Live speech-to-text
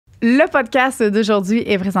Le podcast d'aujourd'hui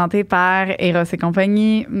est présenté par Eros et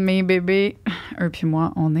compagnie. Mes bébés, eux puis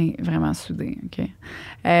moi, on est vraiment soudés, OK?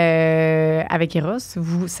 Avec Eros,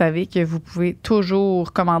 vous savez que vous pouvez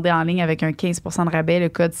toujours commander en ligne avec un 15% de rabais, le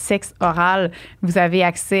code sexe oral. Vous avez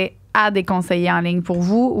accès à des conseillers en ligne pour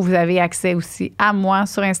vous. Vous avez accès aussi à moi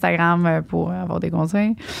sur Instagram pour avoir des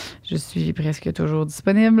conseils. Je suis presque toujours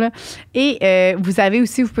disponible. Et vous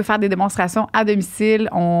pouvez faire des démonstrations à domicile.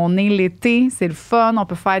 On est l'été, c'est le fun. On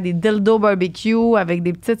peut faire des dildos barbecue avec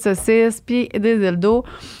des petites saucisses puis des dildos.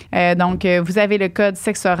 Donc, vous avez le code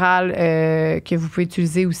sexe oral que vous pouvez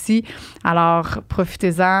utiliser aussi. Alors,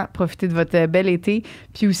 profitez-en, profitez de votre bel été.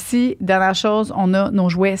 Puis aussi, dernière chose, on a nos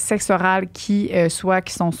jouets sexe oral qui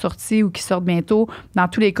sont sortis ou qui sortent bientôt. Dans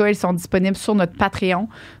tous les cas, ils sont disponibles sur notre Patreon.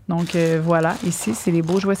 Donc, voilà, ici, c'est les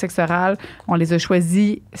beaux jouets sexe oral. On les a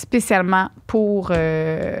choisis spécialement pour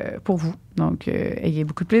vous. Donc, ayez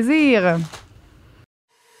beaucoup de plaisir.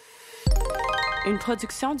 Une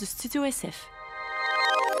production du Studio SF.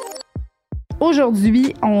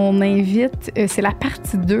 Aujourd'hui, on invite, c'est la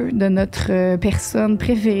partie 2 de notre personne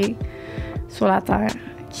préférée sur la Terre,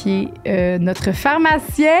 qui est notre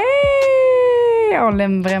pharmacien. On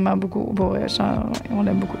l'aime vraiment beaucoup. On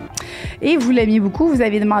l'aime beaucoup. Et vous l'aimiez beaucoup. Vous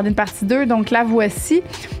aviez demandé une partie 2. Donc, la voici.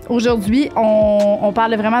 Aujourd'hui, on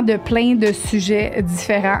parle vraiment de plein de sujets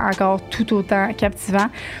différents, encore tout autant captivants.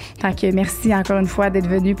 Fait que merci encore une fois d'être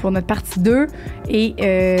venu pour notre partie 2.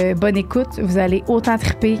 Et bonne écoute. Vous allez autant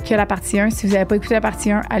triper que la partie 1. Si vous n'avez pas écouté la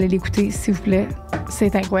partie 1, allez l'écouter, s'il vous plaît.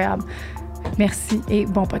 C'est incroyable. Merci et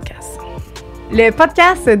bon podcast. Le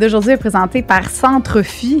podcast d'aujourd'hui est présenté par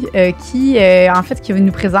Centre-Phi, qui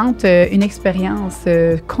nous présente une expérience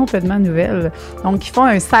complètement nouvelle. Donc, ils font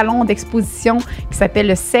un salon d'exposition qui s'appelle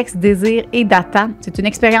le Sexe, Désir et Data. C'est une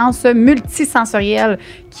expérience multisensorielle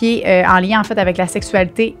qui est en lien, en fait, avec la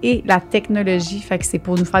sexualité et la technologie. Fait que c'est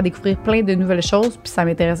pour nous faire découvrir plein de nouvelles choses, puis ça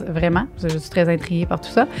m'intéresse vraiment. Je suis très intriguée par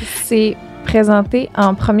tout ça. C'est présenté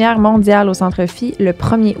en première mondiale au Centre-Phi le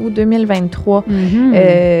 1er août 2023.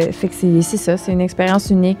 Fait que c'est ça, c'est une expérience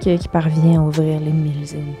unique qui parvient à ouvrir les mille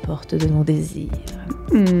et une portes de nos désirs.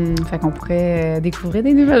 Fait qu'on pourrait découvrir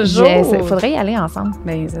des nouvelles choses. Il faudrait y aller ensemble.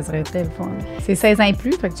 Bien, ça serait très fun. C'est 16 ans et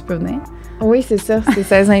plus, fait que tu peux venir. Oui, c'est ça, c'est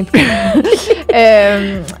 16 ans et plus.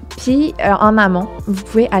 Puis, en amont, vous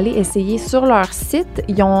pouvez aller essayer sur leur site.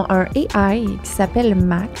 Ils ont un AI qui s'appelle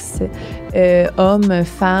Max. Homme,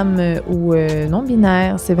 femme ou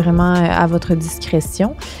non-binaire, c'est vraiment à votre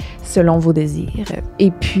discrétion, selon vos désirs.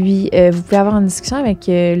 Et puis, vous pouvez avoir une discussion avec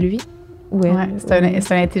lui. Ouais, c'est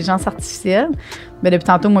une intelligence artificielle. Mais depuis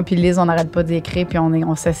tantôt, moi puis Liz, on n'arrête pas d'y écrire, puis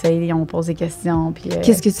on s'essaye, on pose des questions. Puis,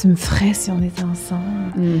 qu'est-ce que tu me ferais si on était ensemble?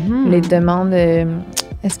 Les demandes,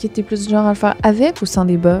 est-ce que tu es plus du genre à le faire avec ou sans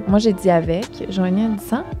les bas? Moi, j'ai dit avec. Joanie a dit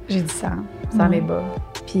sans? J'ai dit sans les bas.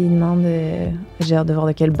 Puis il demande, j'ai hâte de voir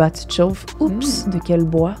de quel bas tu te chauffes. Oups, de quel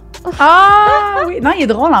bois? Ah oui! Non, il est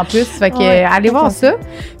drôle en plus. Fait que allez voir ça.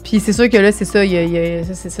 Puis c'est sûr que là, c'est ça,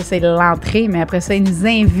 ça c'est l'entrée, mais après ça, il nous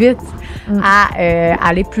invite à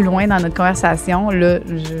aller plus loin dans notre conversation. Là,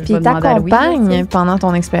 puis il t'accompagne pendant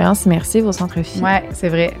ton expérience immersive au Centre-Phi. Oui, c'est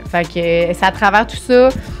vrai. Fait que c'est à travers tout ça,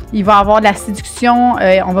 il va y avoir de la séduction,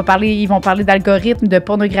 ils vont parler d'algorithmes, de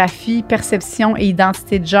pornographie, perception et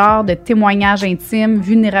identité de genre, de témoignages intimes,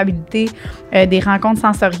 vulnérabilité, des rencontres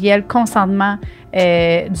sensorielles, consentement,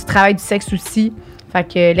 du travail du sexe aussi. Fait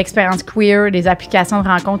que l'expérience queer, des applications de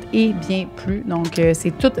rencontres et bien plus. Donc,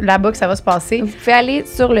 c'est tout là-bas que ça va se passer. Vous pouvez aller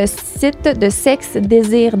sur le site de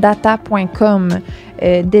sexdesirdata.com.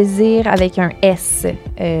 Désir avec un S.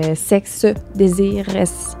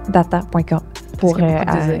 Sexdesirdata.com. Pour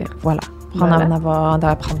voilà. Pour en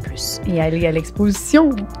apprendre plus. Et aller à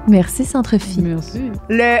l'exposition. Merci, Centre-Phi. Merci.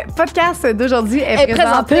 Le podcast d'aujourd'hui est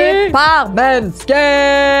présenté par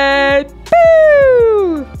Manscaped.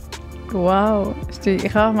 Wow! Je t'ai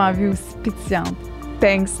rarement vue aussi pétillante.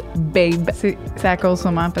 Thanks, babe. C'est à cause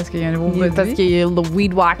sûrement parce qu'il y a un nouveau produit. Parce qu'il y a le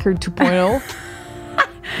Weed Walker 2.0.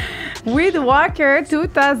 Weed Walker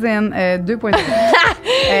 2.0.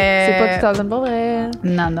 C'est pas 2000 pour vrai.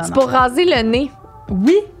 Non. C'est pour raser le nez.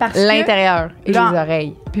 Oui, parce que l'intérieur et les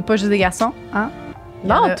oreilles. Puis pas juste des garçons, hein?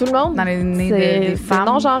 Non, tout le monde. Dans les nez des femmes.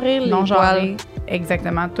 Non-genrés, les poils.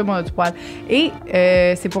 Exactement, tout le monde a du poil. Et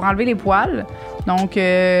c'est pour enlever les poils. Donc, il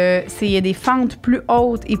y a des fentes plus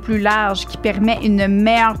hautes et plus larges qui permettent une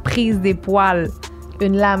meilleure prise des poils.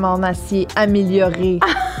 Une lame en acier améliorée.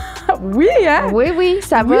 Oui, hein? Oui,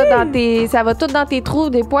 ça va tout dans tes trous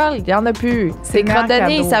des poils. Il n'y en a plus. Tes crottes de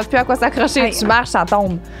nez, ils ne savent plus à quoi s'accrocher. Tu marches, ça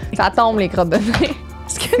tombe. Ça tombe, les crottes de nez.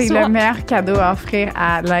 C'est le meilleur cadeau à offrir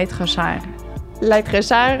à l'être cher. L'être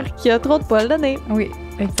cher qui a trop de poils de nez. Oui,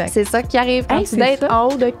 Exact. C'est ça qui arrive quand tu dates en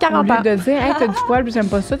haut de 40 ans. Au lieu de dire, hey, t'as du poil, puis j'aime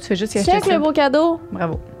pas ça, tu fais juste y acheter Check ça. le beau cadeau.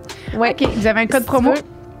 Bravo. Ouais. OK, vous avez un code promo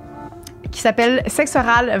qui s'appelle Sexe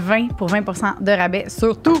oral 20 pour 20% de rabais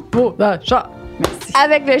sur tout vos achats. Merci.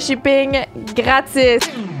 Avec le shipping gratis.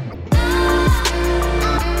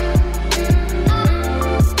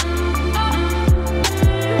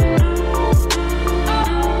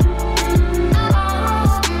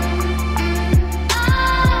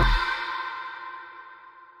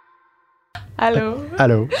 Allô?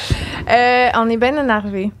 Allô? On est bien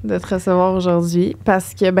énervés de te recevoir aujourd'hui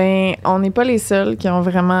parce que, on n'est pas les seuls qui ont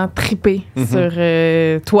vraiment trippé sur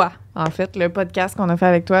toi. En fait, le podcast qu'on a fait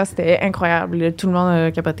avec toi, c'était incroyable. Tout le monde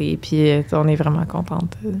a capoté. Puis on est vraiment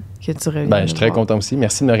contente que tu reviennes. Je suis très content aussi.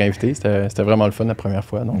 Merci de me réinviter. C'était vraiment le fun la première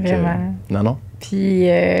fois. Donc, vraiment. Non. Puis,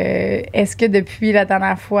 est-ce que depuis la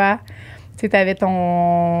dernière fois, tu avais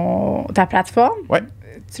ta plateforme? Oui.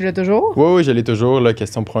 Tu l'as toujours? Oui, je l'ai toujours. Là,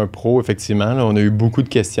 question pour un pro, effectivement. Là, on a eu beaucoup de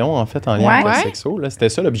questions, en fait, en lien avec le sexo. Là. C'était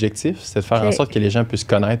ça l'objectif, c'était de faire en sorte que les gens puissent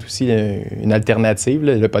connaître aussi une alternative.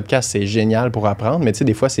 Là. Le podcast, c'est génial pour apprendre, mais tu sais,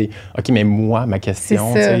 des fois, c'est OK, mais moi, ma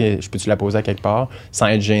question, je peux-tu la poser à quelque part sans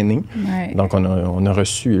être gêné? Ouais. Donc, on a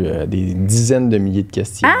reçu des dizaines de milliers de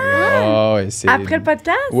questions. Après le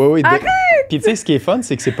podcast? Oui. Puis, tu sais, ce qui est fun,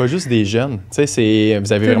 c'est que c'est pas juste des jeunes. Tu sais,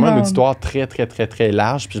 vous avez vraiment une auditoire très, très, très, très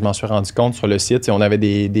large. Puis, je m'en suis rendu compte sur le site. On avait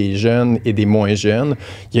des jeunes et des moins jeunes.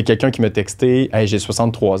 Il y a quelqu'un qui m'a texté « Hey, j'ai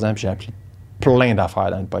 63 ans, puis j'ai appris plein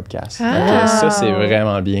d'affaires dans le podcast. » Donc, ça, c'est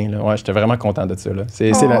vraiment bien. Là. Ouais, j'étais vraiment content de ça. Là.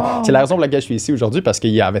 C'est la raison pour laquelle je suis ici aujourd'hui, parce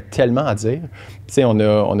qu'il y avait tellement à dire. Tu sais, on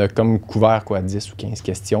a comme couvert 10 ou 15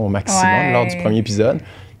 questions au maximum lors du premier épisode.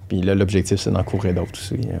 Puis là, l'objectif, c'est d'en couvrir d'autres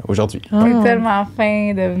aussi aujourd'hui. C'est tellement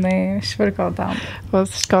fin de venir. Je suis full contente. Je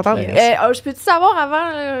suis contente. Je peux-tu savoir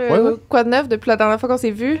avant quoi de neuf depuis la dernière fois qu'on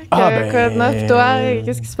s'est vu? Quoi de neuf, toi?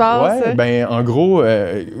 Qu'est-ce qui se passe? En gros,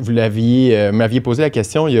 vous m'aviez posé la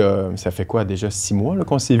question ça fait quoi, déjà 6 mois là,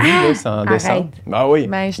 qu'on s'est vu? C'est en décembre. Ah oui.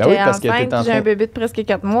 J'étais enceinte, j'ai un bébé de presque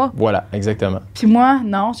 4 mois. Voilà, exactement. Puis moi,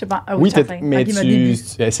 non, je sais pas. Oui, mais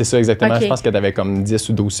c'est ça exactement. Je pense que tu avais comme 10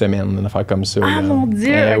 ou 12 semaines, une affaire comme ça. Ah mon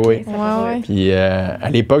Dieu! Oui. Puis à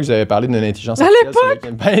l'époque, j'avais parlé d'une intelligence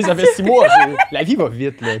artificielle. Ça fait 6 mois. La vie va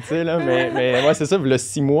vite, là, tu sais, là. Mais ouais, c'est ça. Il y a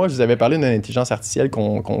 6 mois, je vous avais parlé d'une intelligence artificielle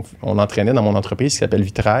qu'on entraînait dans mon entreprise qui s'appelle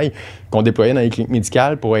Vitrail, qu'on déployait dans les cliniques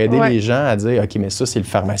médicales pour aider les gens à dire OK, mais ça, c'est le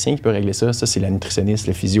pharmacien qui peut régler ça. Ça, c'est la nutritionniste,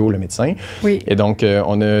 le physio, le médecin. Oui. Et donc,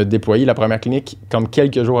 on a déployé la première clinique comme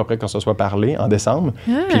quelques jours après qu'on se soit parlé, en décembre.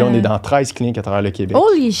 Puis là, on est dans 13 cliniques à travers le Québec.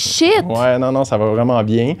 Holy shit! Ouais, non, ça va vraiment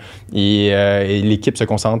bien. Et l'équipe se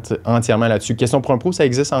concentre entièrement là-dessus. Question pour un pro, ça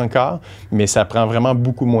existe encore, mais ça prend vraiment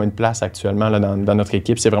beaucoup moins de place actuellement là, dans notre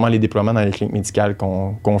équipe. C'est vraiment les déploiements dans les cliniques médicales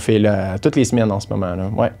qu'on fait là, toutes les semaines en ce moment. Là.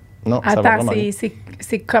 Ouais. Non, ça va vraiment bien.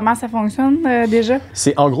 C'est comment ça fonctionne déjà?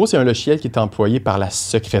 En gros, c'est un logiciel qui est employé par la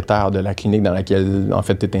secrétaire de la clinique dans laquelle, en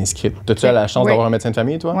fait, tu es inscrite. As-tu la chance d'avoir un médecin de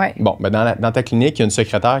famille, toi? Oui. Bon, dans ta clinique, il y a une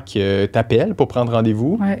secrétaire qui t'appelle pour prendre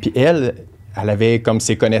rendez-vous. Puis elle avait comme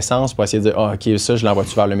ses connaissances pour essayer de dire OK, ça, je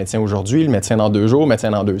l'envoie-tu vers le médecin aujourd'hui, le médecin dans 2 jours, le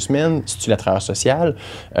médecin dans 2 semaines, c'est-tu la travailleuse sociale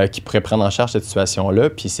qui pourrait prendre en charge cette situation-là,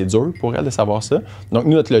 puis c'est dur pour elle de savoir ça. Donc,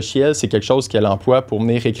 nous, notre logiciel, c'est quelque chose qu'elle emploie pour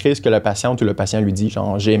venir écrire ce que la patiente ou le patient lui dit,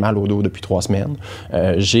 genre, j'ai mal au dos depuis 3 semaines,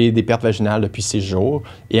 j'ai des pertes vaginales depuis 6 jours,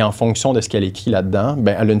 et en fonction de ce qu'elle écrit là-dedans,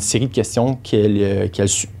 elle a une série de questions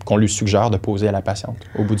qu'on lui suggère de poser à la patiente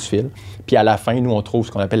au bout du fil. Puis à la fin, nous, on trouve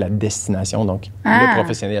ce qu'on appelle la destination, donc le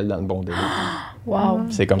professionnel dans le bon délai. Wow.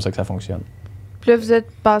 C'est comme ça que ça fonctionne. Puis là, vous êtes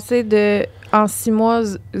passé en 6 mois,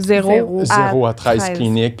 0 à 13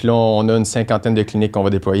 cliniques. Puis là, on a une 50aine de cliniques qu'on va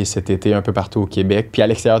déployer cet été un peu partout au Québec. Puis à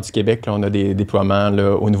l'extérieur du Québec, là, on a des déploiements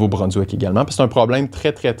là, au Nouveau-Brunswick également. Puis c'est un problème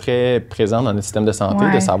très, très, très présent dans notre système de santé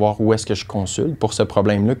de savoir où est-ce que je consulte pour ce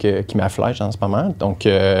problème-là qui m'afflige en ce moment. Donc,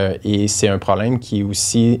 et c'est un problème qui est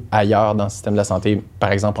aussi ailleurs dans le système de la santé,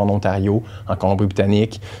 par exemple en Ontario, en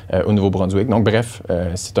Colombie-Britannique, au Nouveau-Brunswick. Donc, bref,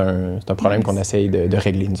 c'est un problème qu'on essaye de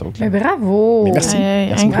régler, nous autres. Mais bravo! Mais merci.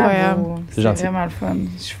 Merci incroyable. C'est vraiment le fun.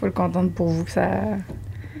 Je suis full contente pour vous que ça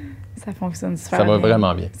fonctionne super bien. Ça va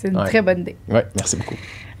vraiment bien. C'est une très bonne idée. Oui, merci beaucoup.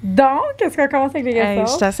 Donc, est-ce qu'on commence avec les questions?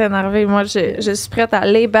 Je suis assez énervée. Moi, je suis prête à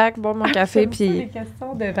lay back, boire mon café. Puis les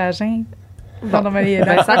questions de vagin. Bon,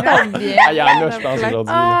 ça tombe bien. Il y en a, je pense,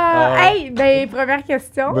 aujourd'hui. Première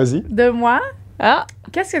question. Vas-y. De moi.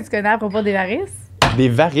 Qu'est-ce que tu connais à propos des varices? Des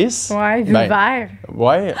varices? Oui, vulvaires.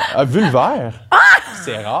 Vulvaire?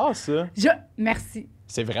 C'est rare, ça. Merci.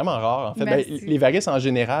 C'est vraiment rare, en fait. Merci. Les varices, en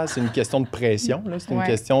général, c'est une question de pression. Là. C'est une Ouais.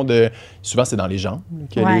 question de... Souvent, c'est dans les jambes.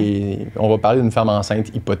 Que On va parler d'une femme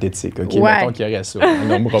enceinte hypothétique. OK? Ouais. Mettons qu'il y aurait ça. On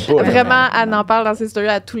nommera pas. là. Vraiment, elle en parle dans ses stories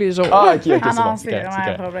à tous les jours. Ah, OK, Ah c'est non, bon. c'est correct, vraiment un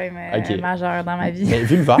correct. problème OK. majeur dans ma vie. Mais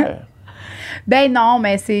vulvaire. Ben non,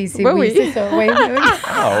 mais c'est Oui. c'est ça. Oui.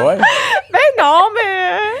 Ah ouais? Ben non,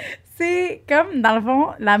 mais... C'est comme, dans le fond,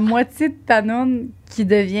 la moitié de ta noune qui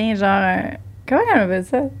devient genre un... Comment on appelle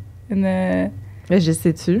ça? Mais je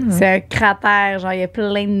sais-tu. C'est un cratère, genre, il y a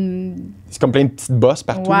plein de... C'est comme plein de petites bosses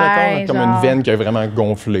partout, Ouais, mettons. Comme genre- une veine qui a vraiment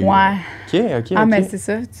gonflé. Ouais. OK. Ah, mais c'est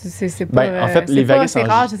ça. C'est pas... Ben, en fait, c'est les pas- varices c'est en-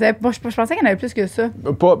 rare. Je pensais qu'il y en avait plus que ça.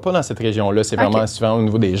 Pas dans cette région-là. C'est vraiment OK. souvent au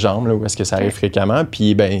niveau des jambes, là, où est-ce que ça arrive fréquemment.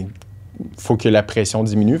 Puis, ben, faut que la pression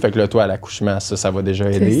diminue. Fait que là, toi, à l'accouchement, ça va déjà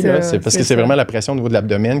aider. ça, Là. C'est parce que c'est c'est ça. vraiment la pression au niveau de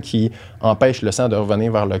l'abdomen qui empêche le sang de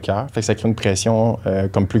revenir vers le cœur. Fait que ça crée une pression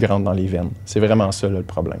comme plus grande dans les veines. C'est vraiment ça, là, le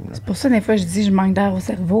problème. Là. C'est pour ça, des fois, je dis je manque d'air au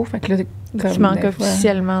cerveau. Fait que là, comme Tu manques des fois,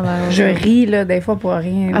 officiellement d'air. Je ris, là, des fois, pour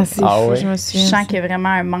rien. Ah, c'est Ah fou, ouais? je me Je souviens. sens qu'il y a vraiment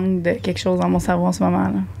un manque de quelque chose dans mon cerveau en ce moment,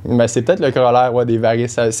 là. Ben, c'est peut-être le corollaire des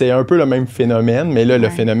varices. C'est un peu le même phénomène, mais là, le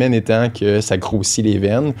Ouais. phénomène étant que ça grossit les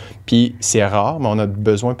veines. Puis c'est rare, mais on a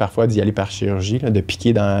besoin parfois d'y aller par chirurgie, là, de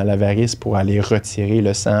piquer dans la varice pour aller retirer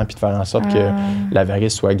le sang puis de faire en sorte que la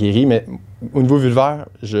varice soit guérie. Mais au niveau vulvaire,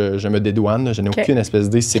 je me dédouane. Là. Je n'ai OK. aucune espèce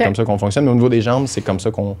d'idée si c'est OK. comme ça qu'on fonctionne. Mais au niveau des jambes, c'est comme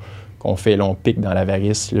ça qu'on fait. Là, on pique dans la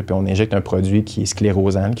varice, là, puis on injecte un produit qui est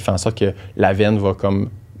sclérosant, qui fait en sorte que la veine va comme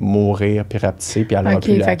mourir, puis rapetisser, puis elle n'aura OK,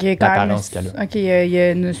 plus fait qu'il y a quand même l'apparence qu'elle a. OK, il y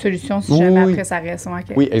a une solution si Oui, jamais oui. après ça reste. Ouais,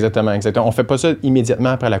 OK. Oui, exactement. On fait pas ça immédiatement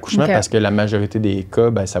après l'accouchement OK. parce que la majorité des cas,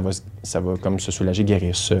 ben, ça va comme se soulager,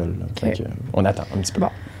 guérir seul. Là. OK. Fait que, on attend un petit peu. Bon.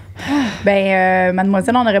 Ben,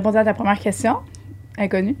 mademoiselle, on a répondu à ta première question.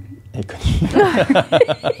 Inconnue. Écoute,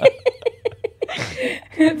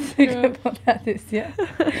 Tu réponds à la deuxième.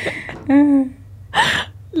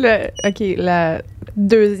 OK, la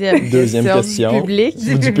deuxième question. du public.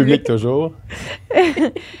 du public toujours.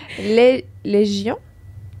 Légion?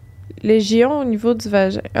 Légion au niveau du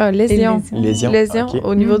vagin. Ah, lésion. Lésion, OK.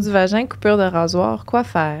 Au niveau du vagin, coupure de rasoir. Quoi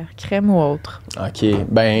faire? Crème ou autre? OK.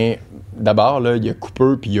 Ben, d'abord, là, il y a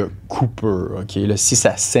coupeur puis il y a coupeur. OK? Là, si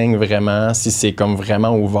ça saigne vraiment, si c'est comme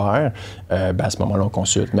vraiment ouvert, ben, à ce moment-là, on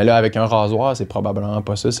consulte. Mais là, avec un rasoir, c'est probablement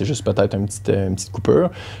pas ça. C'est juste peut-être une petite coupure.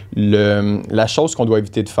 La chose qu'on doit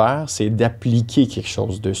éviter de faire, c'est d'appliquer quelque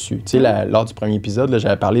chose dessus. Tu sais, lors du premier épisode, là,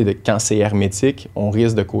 j'avais parlé de quand c'est hermétique, on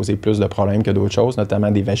risque de causer plus de problèmes que d'autres choses, notamment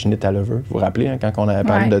des vaginites à levure. Vous vous rappelez, hein, quand on avait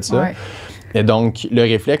parlé de ça? Ouais. Et donc, le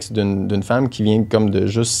réflexe d'une femme qui vient comme de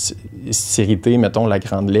juste s'irriter, mettons, la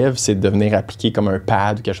grande lèvre, c'est de venir appliquer comme un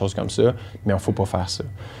pad ou quelque chose comme ça, mais il ne faut pas faire ça.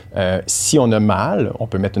 Si on a mal, on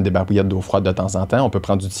peut mettre une débarbouillette d'eau froide de temps en temps, on peut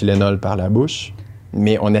prendre du Tylenol par la bouche,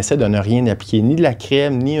 mais on essaie de ne rien appliquer, ni de la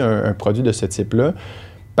crème, ni un produit de ce type-là,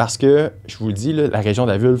 parce que, je vous le dis, là, la région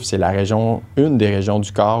de la vulve, c'est une des régions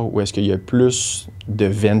du corps où est-ce qu'il y a plus de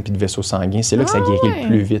veines puis de vaisseaux sanguins. C'est là que ça guérit le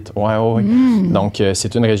plus vite. Ouais. Donc,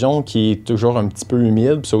 c'est une région qui est toujours un petit peu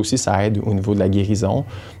humide, puis ça aussi, ça aide au niveau de la guérison.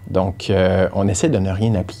 Donc, on essaie de ne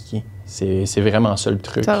rien appliquer. C'est vraiment ça le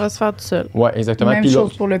truc. Ça va se faire tout seul. Oui, exactement. Même Puis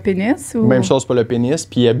chose pour le pénis? Ou... Même chose pour le pénis.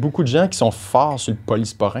 Puis il y a beaucoup de gens qui sont forts sur le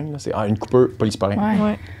polysporin. Là. C'est une coupure polysporin.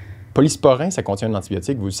 Ouais. Polysporin, ça contient un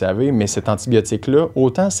antibiotique, vous le savez, mais cet antibiotique-là,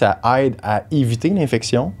 autant ça aide à éviter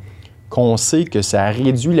l'infection, qu'on sait que ça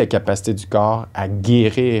réduit la capacité du corps à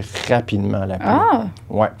guérir rapidement la plaie. Ah!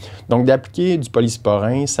 Ouais. Donc, d'appliquer du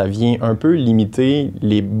polysporin, ça vient un peu limiter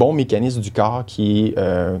les bons mécanismes du corps qui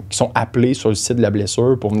sont appelés sur le site de la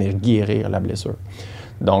blessure pour venir guérir la blessure.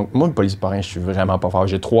 Donc, moi, le polysporin, je suis vraiment pas fort.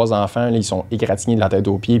 J'ai 3 enfants, là, ils sont égratignés de la tête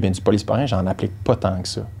aux pieds. Bien, du polysporin, j'en applique pas tant que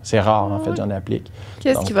ça. C'est rare, en fait, j'en applique.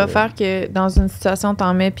 Qu'est-ce Donc, qui va faire que dans une situation,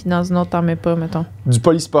 t'en mets, puis dans une autre, t'en mets pas, mettons? Du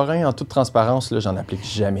polysporin, en toute transparence, là, j'en applique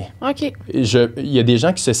jamais. OK. Il y a des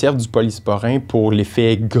gens qui se servent du polysporin pour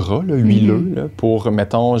l'effet gras, là, huileux, là, pour,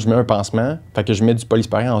 mettons, je mets un pansement, fait que je mets du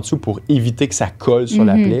polysporin en dessous pour éviter que ça colle sur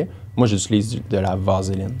la plaie. Moi, j'utilise de la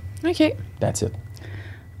vaseline. OK. That's it.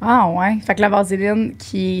 Ah, ouais. Fait que la vaseline,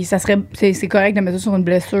 c'est correct de mettre ça sur une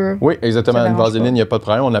blessure. Oui, exactement. Ça Une dérange vaseline, il pas. n'y a pas de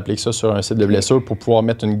problème. On applique ça sur un site de blessure pour pouvoir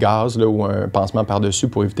mettre une gaze là, ou un pansement par-dessus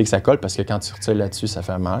pour éviter que ça colle, parce que quand tu retires là-dessus, ça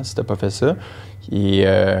fait mal si tu n'as pas fait ça. Et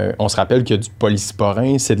on se rappelle que du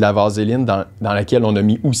polysporin, c'est de la vaseline dans laquelle on a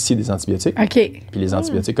mis aussi des antibiotiques. OK. Puis les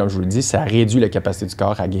antibiotiques, comme je vous le dis, ça réduit la capacité du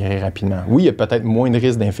corps à guérir rapidement. Oui, il y a peut-être moins de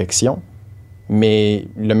risque d'infection, mais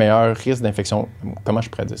le meilleur risque d'infection, comment je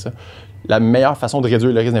pourrais dire ça? La meilleure façon de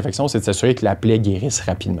réduire le risque d'infection, c'est de s'assurer que la plaie guérisse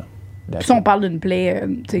rapidement. Si on parle d'une plaie,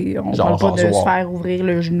 on genre parle pas de se rasoir. faire ouvrir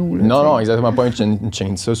le genou. Là, Non, exactement pas une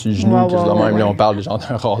chainsaw sur le genou, quelque chose de même. Là, on parle genre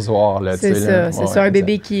d'un rasoir. Là, c'est ça, là. c'est ça. Un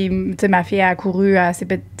bébé qui, tu sais, ma fille a couru,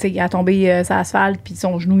 elle a tombé sur l'asphalte, puis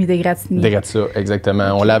son genou il est dégratiné. Dégrate ça, exactement.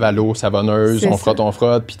 On lave à l'eau savonneuse, C'est on ça.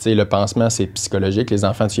 frotte, puis tu sais, le pansement, c'est psychologique. Les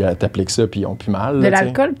enfants, tu t'appliques ça, puis ils ont plus mal. De là,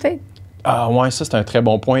 l'alcool, peut-être? Ah ouais, ça, c'est un très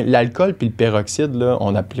bon point. L'alcool puis le peroxyde, là,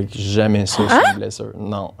 on n'applique jamais ça sur une blessure.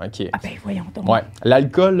 Non, OK. Ah ben voyons donc. Ouais.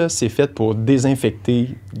 L'alcool, là, c'est fait pour désinfecter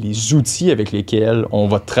les outils avec lesquels on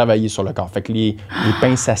va travailler sur le corps. Fait que les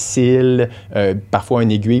pinces à cils, parfois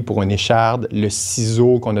une aiguille pour une écharde, le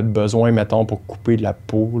ciseau qu'on a besoin, mettons, pour couper de la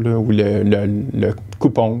peau, là, ou le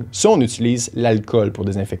coupe-ongle. Ça, on utilise l'alcool pour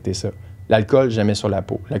désinfecter ça. L'alcool, jamais sur la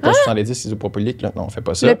peau. L'alcool 70 isopropylique, là, non, on fait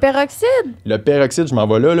pas ça. Le peroxyde? Le peroxyde, je m'en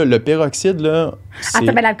vais là. Le peroxyde, là, c'est...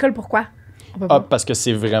 Attends, mais l'alcool, pourquoi? On peut pas. parce que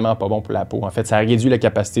c'est vraiment pas bon pour la peau. En fait, ça réduit la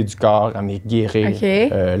capacité du corps à guérir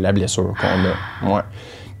la blessure qu'on a. Ouais.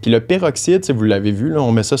 Puis le peroxyde, vous l'avez vu, là,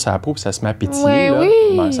 on met ça sur la peau puis ça se met à pétiller. Ouais, là.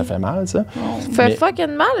 oui. Ben, ça fait mal, ça. Ça fait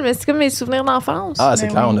fucking mal, mais c'est comme mes souvenirs d'enfance. Ah, c'est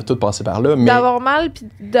Ben clair, oui. on a tous passé par là. Mais D'avoir mal puis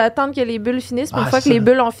d'attendre que les bulles finissent. Puis une Ah, fois c'est que les ça.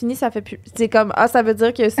 bulles ont fini, ça fait plus. C'est comme, ça veut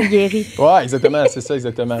dire que c'est guéri. ouais, exactement, c'est ça,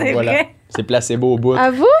 exactement. C'est Voilà. vrai. C'est placebo au bout. À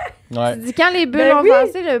vous? Ouais. Tu dis quand les bulles Ben ont oui.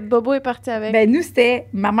 passé, le bobo est parti avec. Ben nous,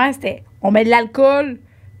 ma mère, c'était, on met de l'alcool,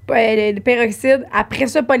 le peroxyde, après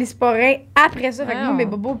ça, polysporin, après ça. Fait que Ah. moi, mes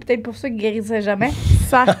bobos, peut-être pour ça qu'ils guérissaient jamais.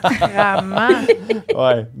 Sacrement.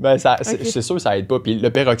 Ouais, ben Ok. c'est sûr que ça aide pas. Puis le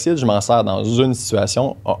peroxyde, je m'en sers dans une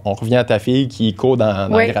situation. On revient à ta fille qui court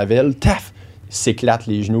dans Oui. le gravel, taf, s'éclate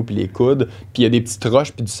les genoux puis les coudes, puis il y a des petites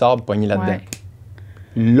roches puis du sable poigné là-dedans. Ouais.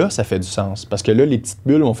 Là, ça fait du sens. Parce que là, les petites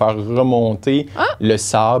bulles vont faire remonter le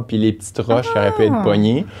sable puis les petites roches qui auraient pu être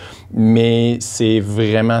poignées. Mais c'est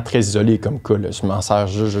vraiment très isolé comme cas. Là. Je m'en sers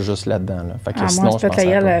juste là-dedans. Là. Fait que Ah, sinon, moi, je je pète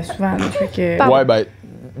m'en la sers gueule pas. souvent. Là, fait que... Pardon. Ouais, ben,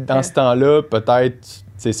 dans ce temps-là, peut-être,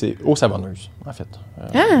 c'est eau savonneuse, en fait.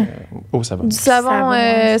 Eau savonneuse. Du savon Savon,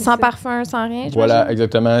 c'est sans ça. parfum, sans rien. Voilà, j'imagine?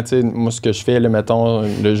 exactement. Tu sais, moi, ce que je fais, là, mettons,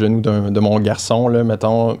 le genou de mon garçon, là,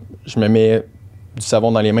 mettons, je me mets du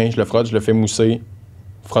savon dans les mains, je le frotte, je le fais mousser,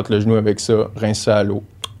 frotte le genou avec ça, rince ça à l'eau.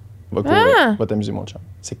 Va courir, va t'amuser, mon chum.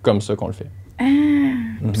 C'est comme ça qu'on le fait.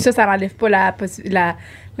 Puis ça n'enlève pas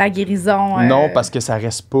la guérison. Non, parce que ça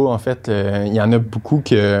reste pas, en fait. Il y en a beaucoup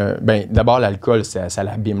que... Ben, d'abord, l'alcool, ça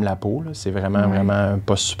l'abîme la peau. Là. C'est vraiment, vraiment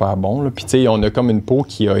pas super bon. Là. Puis, tu sais, on a comme une peau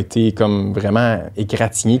qui a été comme vraiment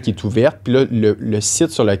égratignée, qui est ouverte. Puis là, le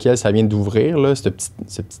site sur lequel ça vient d'ouvrir, là, cette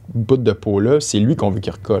petite bout de peau-là, c'est lui qu'on veut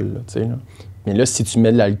qu'il recolle, là, tu sais, là. Mais là, si tu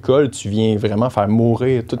mets de l'alcool, tu viens vraiment faire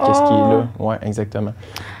mourir tout ce qui est là. Oui, exactement.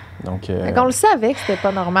 Donc, Fait qu'on le savait que c'était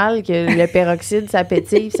pas normal que le peroxyde, ça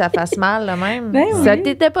pétille, ça fasse mal, là même. Ben Ça oui.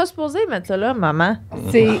 t'était pas supposé mettre ça là, maman.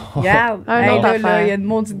 Regarde, Un hey, autre là, affaire. il y a une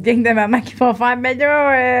maudite gang de mamans qui vont faire, mais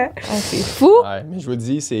là, C'est fou. ouais, mais je vous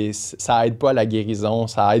dis, ça aide pas à la guérison.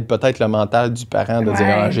 Ça aide peut-être le mental du parent de dire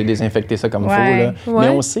Ouais. j'ai désinfecté ça comme il Ouais. faut. Là. Ouais. Mais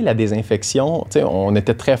on sait, la désinfection, tu sais, on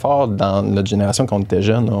était très fort dans notre génération quand on était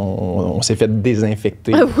jeune. On s'est fait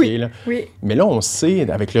désinfecter. Ah oui. ok, là. oui. Mais là, on sait,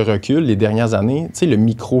 avec le recul, les dernières années, tu sais, le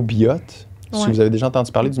microbiote, si Ouais. vous avez déjà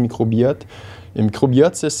entendu parler du microbiote, le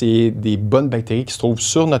microbiote, ça, c'est des bonnes bactéries qui se trouvent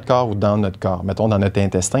sur notre corps ou dans notre corps. Mettons, dans notre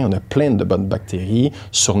intestin, on a plein de bonnes bactéries.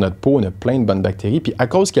 Sur notre peau, on a plein de bonnes bactéries. Puis à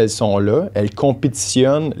cause qu'elles sont là, elles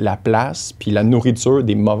compétitionnent la place puis la nourriture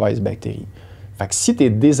des mauvaises bactéries. Fait que si tu es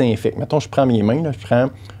désinfecté, mettons, je prends mes mains, là, je prends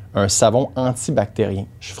un savon antibactérien.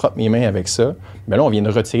 Je frotte mes mains avec ça. Bien là, on vient de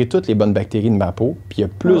retirer toutes les bonnes bactéries de ma peau, puis il y a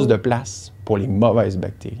plus de place pour les mauvaises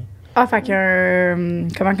bactéries. Ah, fait que,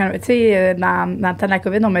 tu sais, dans le temps de la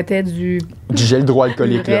COVID, on mettait du... Du gel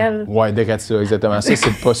hydroalcoolique, là. Urel. Ouais, derrière ça, exactement. Ça,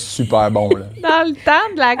 c'est pas super bon, là. Dans le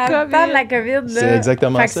temps de la À le COVID. temps de la COVID, là. C'est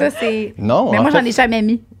exactement fait que ça. c'est... Non, Mais en moi, fait, j'en ai jamais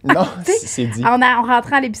mis. Non, Tu sais, c'est dit. On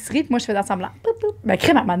rentrait à l'épicerie, puis moi, je faisais semblant. Poup, poup. Ben,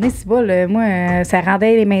 crème, à un moment donné, c'est pas, là, moi, ça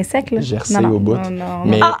rendait les mains secs, là. Gercé Non, non, au bout. non, non,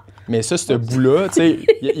 Mais, non. mais ça, ce bout-là, tu sais,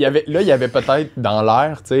 il y avait peut-être dans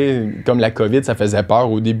l'air, tu sais, comme la COVID, ça faisait peur.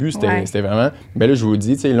 Au début, c'était vraiment... Mais là, je vous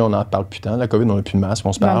dis, tu sais, là, on n'en parle plus tant. La COVID, on n'a plus de masque,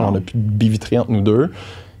 on se parle, Non, non. on n'a plus de bivitrie entre nous deux.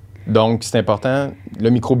 Donc, c'est important. Le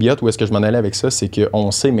microbiote, où est-ce que je m'en allais avec ça, c'est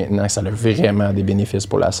qu'on sait maintenant que ça a vraiment des bénéfices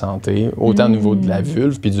pour la santé, autant au niveau de la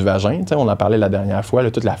vulve puis du vagin. Tu sais, on en parlait la dernière fois,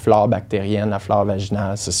 là, toute la flore bactérienne, la flore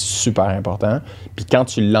vaginale, ça, c'est super important. Puis quand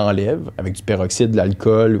tu l'enlèves avec du peroxyde, de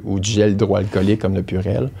l'alcool ou du gel hydroalcoolique comme le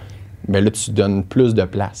Purel, bien là, tu donnes plus de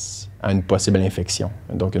place à une possible infection,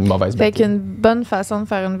 donc une mauvaise bactérie. Fait qu'une bonne façon de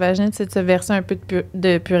faire une vaginite, c'est de se verser un peu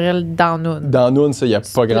de purelle dans Noun. Dans Noun, ça, il n'y a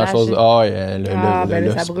pas grand-chose.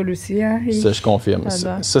 Ça brûle aussi. Hein? Ça, je confirme.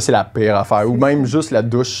 Ça, c'est la pire affaire. Ou même juste la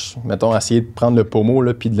douche, mettons, essayer de prendre le pommeau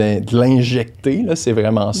là, puis de l'injecter, là, c'est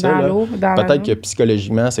vraiment ça. Dans là. l'eau. Peut-être que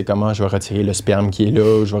psychologiquement, c'est comment je vais retirer le sperme qui est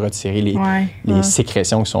là, je vais retirer les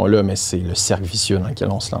sécrétions qui sont là, mais c'est le cercle vicieux dans lequel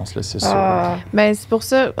on se lance, là, c'est sûr. Ben, c'est pour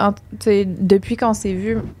ça, depuis qu'on s'est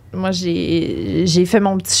vu, moi, j'ai fait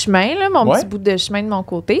mon petit chemin, là, mon petit bout de chemin de mon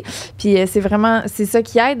côté. Puis c'est ça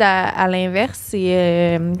qui aide à l'inverse.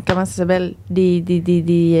 C'est, comment ça s'appelle? Tu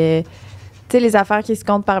sais, les affaires qui se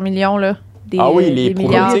comptent par millions, là. Les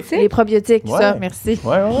probiotiques. Les probiotiques, ça, merci.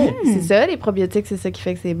 Ouais. C'est ça, les probiotiques, c'est ça qui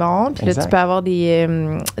fait que c'est bon. Puis là, tu peux avoir des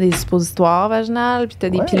suppositoires vaginales, puis tu as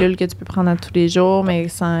des pilules que tu peux prendre à tous les jours, mais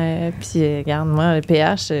sans... puis regarde, moi, le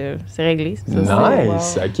pH, c'est réglé.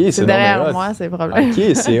 Nice! OK, c'est derrière moi, c'est le problème. OK,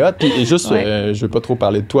 c'est hot. Puis juste, je veux pas trop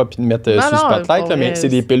parler de toi puis de mettre sur le spotlight, là, mais c'est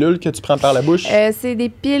des pilules que tu prends par la bouche? C'est des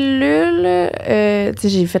pilules... tu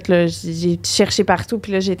sais, j'ai cherché partout,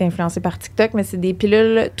 puis là, j'ai été influencée par TikTok, mais c'est des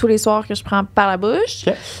pilules tous les soirs que je prends par la bouche.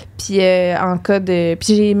 Okay. Puis en cas de...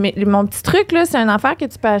 Puis mon petit truc, là, c'est une affaire que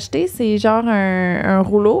tu peux acheter. C'est genre un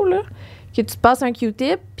rouleau, là, que tu te passes un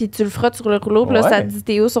Q-tip, puis tu le frottes sur le rouleau, puis là, ça te dit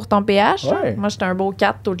t'es où sur ton pH. Ouais. Moi, j'étais un beau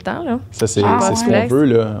 4 tout le temps, là. Ça, c'est ce qu'on veut,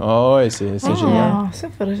 là. c'est génial. Ça,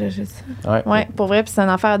 faudrait que j'achète ça. Ouais, pour vrai, puis c'est une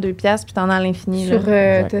affaire à 2$, puis t'en as à l'infini. Sur...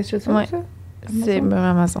 t'as acheté ça, ça? C'est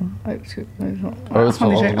Amazon.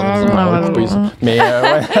 Mais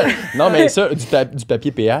non, mais ça, du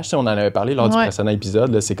papier pH, on en avait parlé lors du précédent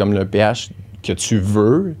épisode, là, c'est comme le pH que tu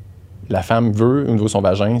veux, la femme veut au niveau de son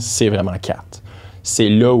vagin, c'est vraiment 4. C'est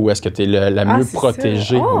là où est-ce que tu es la mieux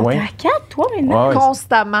protégée. T'es à 4, toi, maintenant?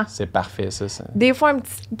 Constamment. C'est parfait, ça. Des fois, un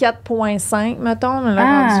petit 4,5, mettons. Mais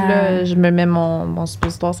là, rendu là, je me mets mon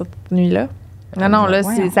suppositoire cette nuit-là. Non, là,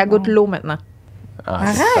 ça goûte l'eau maintenant.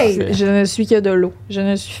 Arrête! Je ne suis que de l'eau. Je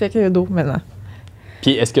ne suis fait que d'eau maintenant.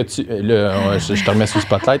 Puis est-ce que je te remets sur le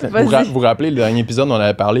spotlight. Vous vous rappelez, le dernier épisode, on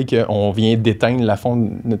avait parlé qu'on vient d'éteindre le fond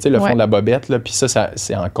de la bobette, là, puis ça,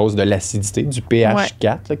 c'est en cause de l'acidité, du pH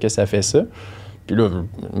 4 là, que ça fait ça. Puis là,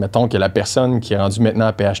 mettons que la personne qui est rendue maintenant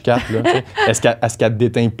à pH 4, là, est-ce qu'elle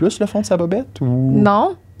déteint plus le fond de sa bobette? Ou...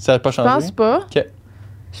 Non. Ça n'a pas changé? Je pense pas. OK.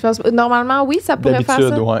 Je pense pas. Normalement, oui, ça pourrait faire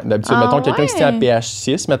ça. D'habitude, mettons quelqu'un qui tient à pH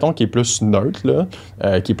 6, mettons, qui est plus neutre,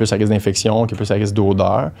 là, qui est plus à risque d'infection, qui est plus à risque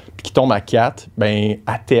d'odeur, puis qui tombe à 4, bien,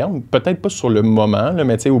 à terme, peut-être pas sur le moment, là,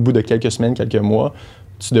 mais tu sais, au bout de quelques semaines, quelques mois,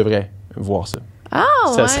 tu devrais voir ça.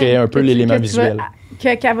 Ça serait un peu l'élément visuel.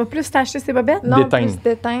 Qu'elle va plus t'acheter ses bobettes? Non, plus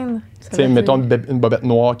déteindre. Tu sais, mettons une bobette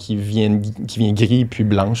noire qui vient gris puis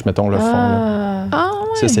blanche, mettons le fond. Là.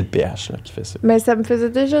 Ça, c'est le pH là, qui fait ça. Mais ça me faisait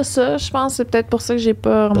déjà ça. Je pense que c'est peut-être pour ça que j'ai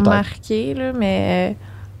pas remarqué, là, mais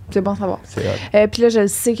c'est bon à savoir. Puis là, je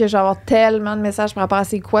sais que je vais avoir tellement de messages par rapport à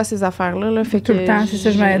c'est quoi ces affaires-là. Là, fait tout que le temps, c'est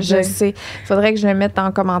ça, je sais. Il faudrait que je le mette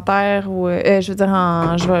en commentaire ou, je veux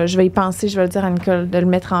dire, je vais y penser, je vais le dire à Nicole de le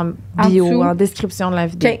mettre en bio, en description de la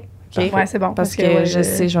vidéo. OK, ouais, c'est bon. Parce que je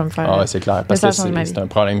sais, je vais me faire... c'est clair. Parce que c'est un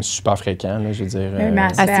problème super fréquent, là, je veux dire.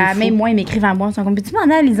 Même moi, ils m'écrivent à moi. Ils sont comme, peux-tu m'en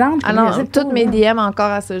aller, Lisande? Ah non, toutes mes DM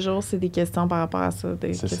encore à ce jour, c'est des questions par rapport à ça. OK,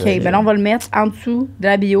 ben là, on va le mettre en dessous de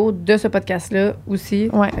la bio de ce podcast-là aussi.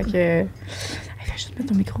 Ouais. Fait que... Fais juste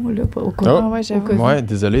mettre ton micro, là, au courant. Ouais,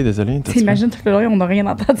 désolé. T'imagines, tout le long, on n'a rien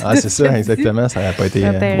entendu. C'est ça, exactement. Ça n'a pas été...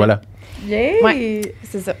 Voilà. Yeah! Ouais,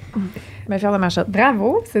 c'est ça. Me faire de ma chatte.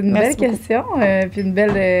 Bravo, c'est une belle question, puis une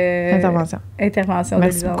belle intervention.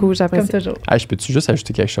 Merci beaucoup, j'apprécie. Comme toujours. Je peux-tu juste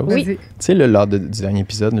ajouter quelque chose? Oui. Tu sais, lors du dernier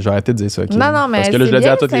épisode, j'ai arrêté de dire ça. Okay? Non, mais parce que là, je le dis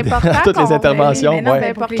à toutes les interventions.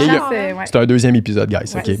 C'est un deuxième épisode,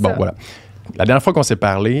 guys. OK, bon, voilà. La dernière fois qu'on s'est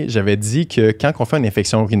parlé, j'avais dit que quand on fait une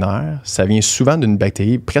infection urinaire, ça vient souvent d'une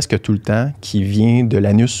bactérie, presque tout le temps, qui vient de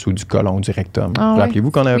l'anus ou du côlon, du rectum. Vous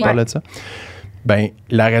rappelez-vous qu'on avait parlé de ça? Bien,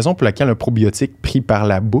 la raison pour laquelle un probiotique pris par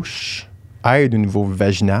la bouche aide au niveau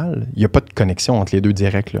vaginal, il n'y a pas de connexion entre les deux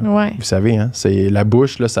directs. Là. Ouais. Vous savez, hein, c'est la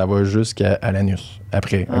bouche, là, ça va jusqu'à l'anus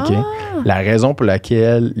après. OK? La raison pour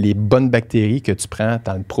laquelle les bonnes bactéries que tu prends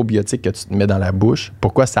dans le probiotique que tu te mets dans la bouche,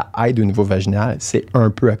 pourquoi ça aide au niveau vaginal, c'est un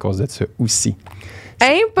peu à cause de ça aussi.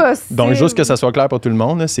 Impossible! Donc, juste que ça soit clair pour tout le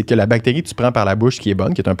monde, c'est que la bactérie que tu prends par la bouche qui est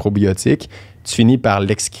bonne, qui est un probiotique, tu finis par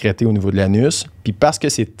l'excréter au niveau de l'anus. Puis parce que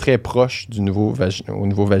c'est très proche au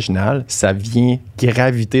niveau vaginal, ça vient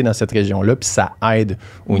graviter dans cette région-là, puis ça aide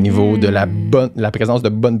au niveau de la présence de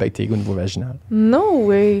bonnes bactéries au niveau vaginal. No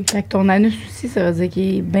way! Fait que ton anus aussi, ça veut dire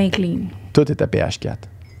qu'il est bien clean. Tout est à pH 4.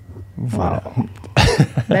 Voilà. Wow.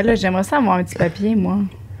 Ben là, j'aimerais ça avoir un petit papier, moi.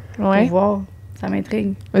 Ouais. Pour voir. Ça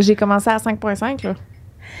m'intrigue. J'ai commencé à 5,5, là.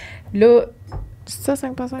 Là, C'est ça,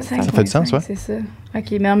 5,5? Ça fait du sens, ouais. C'est ça.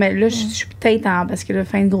 OK, mais là, je suis peut-être parce que la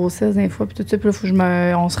fin de grossesse, des fois, puis tout ça, puis là, il faut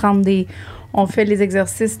que on se rende on fait les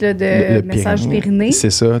exercices là, de message périnée. C'est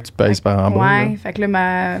ça, tu pèses par en bas. Ouais, fait que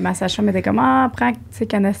là, ma sage-femme était comme, prends, tu sais,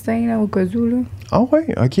 canestin, là, au cas où, là. Ah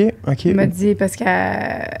ouais, OK. Elle m'a dit, parce que...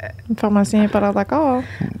 Le pharmacien n'est pas là d'accord.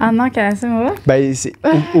 Ah non, canestin, ouais. Ben,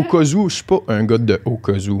 au cas où, je suis pas un gars de au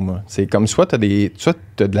cas où, moi. C'est comme soit t'as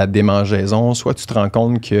de la démangeaison, soit tu te rends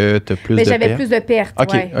compte que t'as plus de pertes. J'avais plus de pertes,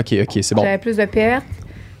 ouais. OK, c'est bon. J'avais plus de pertes.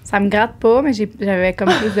 Ça me gratte pas, mais j'avais comme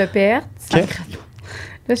plus de pertes. Ça me gratte pas.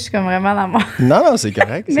 Là, je suis comme vraiment dans mon... Non, c'est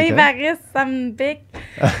correct. Mes varices, ça me pique.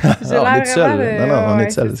 On est seul. Non, on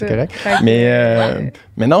est seul, c'est correct.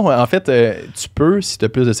 Mais non, en fait, tu peux, si tu as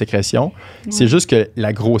plus de sécrétion. C'est juste que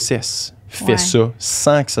la grossesse fait ça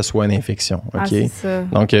sans que ce soit une infection. OK? C'est ça.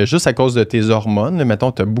 Donc, juste à cause de tes hormones,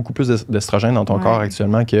 mettons, tu as beaucoup plus d'estrogène dans ton corps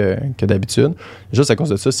actuellement que d'habitude. Juste à cause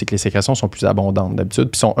de ça, c'est que les sécrétions sont plus abondantes d'habitude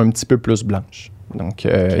puis sont un petit peu plus blanches. Donc,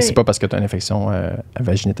 c'est pas parce que tu as une infection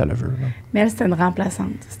vaginite à levure. Là. Mais elle, c'était une remplaçante.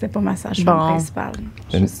 C'était pas ma sage-femme principale.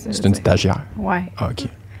 C'est une stagiaire. Ouais. Ah, OK. Ouais,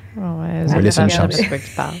 on va laisser une chance. C'est pas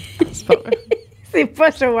qui parle. C'est pas vrai. C'est pas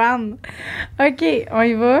Joanne. OK, on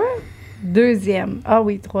y va. Deuxième. Ah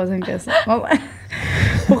oui, troisième question.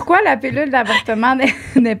 Pourquoi la pilule d'avortement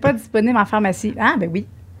n'est pas disponible en pharmacie? Ah, ben oui.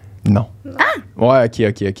 Non. Ouais,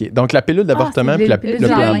 OK. Donc, la pilule d'avortement puis le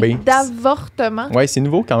plan B. D'avortement? Oui, c'est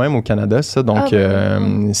nouveau quand même au Canada, ça. Donc,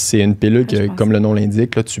 c'est une pilule que, comme le nom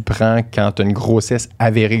l'indique, là, tu prends quand tu as une grossesse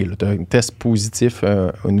avérée. Tu as un test positif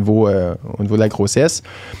au niveau de la grossesse.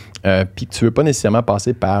 Puis que tu ne veux pas nécessairement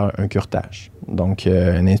passer par un curetage. Donc,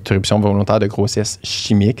 une interruption volontaire de grossesse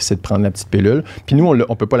chimique, c'est de prendre la petite pilule. Puis nous, on ne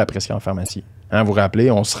peut pas la prescrire en pharmacie. Hein, vous vous rappelez,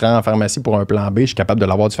 on se rend en pharmacie pour un plan B. Je suis capable de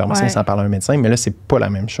l'avoir du pharmacien sans parler à un médecin, mais là, c'est pas la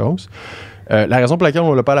même chose. La raison pour laquelle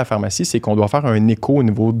on ne l'a pas à la pharmacie, c'est qu'on doit faire un écho au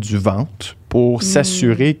niveau du ventre pour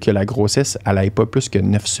s'assurer que la grossesse, elle n'aille pas plus que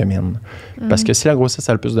 9 semaines. Parce que si la grossesse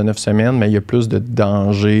a plus de 9 semaines, mais il y a plus de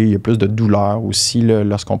danger, il y a plus de douleur aussi là,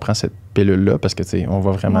 lorsqu'on prend cette pilule-là, parce que on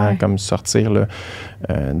va vraiment comme sortir. Là.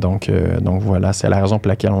 Donc voilà, c'est la raison pour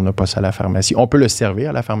laquelle on n'a pas ça à la pharmacie. On peut le servir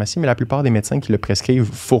à la pharmacie, mais la plupart des médecins qui le prescrivent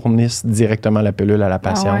fournissent directement la pilule à la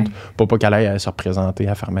patiente pour pas qu'elle aille à se représenter à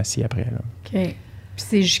la pharmacie après. Là. OK. Puis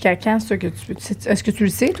c'est jusqu'à quand, ça, que tu... Est-ce que tu le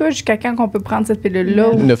sais, toi, jusqu'à quand qu'on peut prendre cette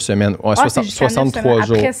pilule-là? 9 semaines. Ouais, 63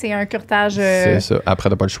 jours. Après, c'est un curetage... C'est ça. Après,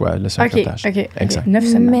 t'as pas le choix. Là, c'est un curetage. OK. Exact. 9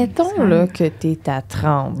 semaines. Mettons là, que t'es à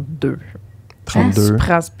 32. 32. Tu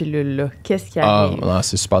prends cette pilule-là. Qu'est-ce qui arrive? Non,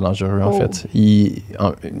 c'est super dangereux, en fait. Il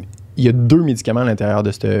y a 2 médicaments à l'intérieur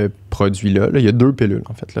de ce produit-là. Là, il y a 2 pilules,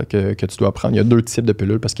 en fait, là, que tu dois prendre. Il y a 2 types de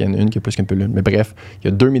pilules parce qu'il y en a une qui est plus qu'une pilule. Mais bref, il y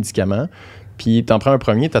a 2 médicaments. Puis tu en prends un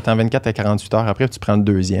premier, tu attends 24 à 48 heures après, tu prends le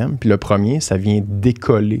deuxième. Puis le premier, ça vient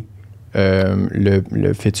décoller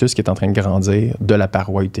le fœtus qui est en train de grandir de la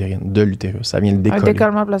paroi utérine, de l'utérus. Ça vient le décoller. Un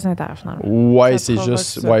décollement placentaire, finalement. Ouais, c'est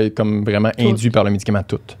juste comme vraiment induit par le médicament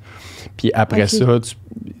tout. Puis après ça,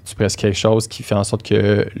 tu prescris quelque chose qui fait en sorte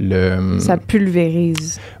que ça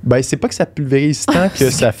pulvérise. Ben, c'est pas que ça pulvérise tant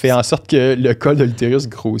que ça fait en sorte que le col de l'utérus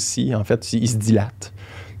grossit. En fait, il se dilate.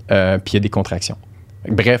 Puis il y a des contractions.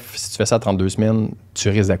 Bref, si tu fais ça à 32 semaines, tu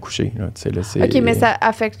risques d'accoucher. Là, OK, mais ça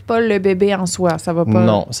affecte pas le bébé en soi. Ça va pas...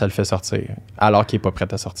 Non, ça le fait sortir, alors qu'il n'est pas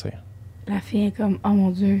prêt à sortir. La fille est comme, oh mon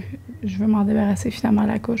Dieu, je veux m'en débarrasser finalement à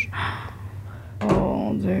la couche. Oh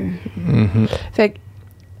mon Dieu. Fait que,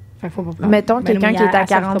 mettons quelqu'un qui est à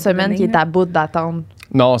 40 semaines, qui est à bout d'attendre.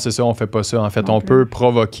 Non, c'est ça, on fait pas ça. En fait, on peut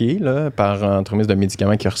provoquer là, par entremise de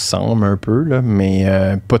médicaments qui ressemblent un peu, là, mais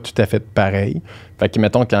pas tout à fait pareil. Fait que,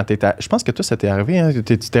 mettons, quand t'es à... Je pense que toi, ça t'est arrivé, hein?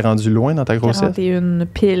 Tu t'es rendu loin dans ta grossesse? 41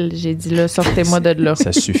 piles, j'ai dit là, sortez-moi de là.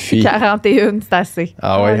 Ça suffit. 41, c'est assez.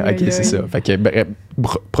 Ah ouais, OK, c'est ça. Fait que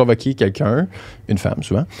provoquer quelqu'un, une femme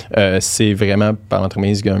souvent, c'est vraiment par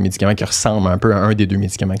l'entremise d'un médicament qui ressemble un peu à un des 2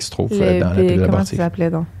 médicaments qui se trouvent dans la pilule abortive. Comment ça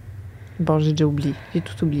s'appelait donc? Bon, j'ai déjà oublié. J'ai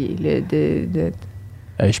tout oublié.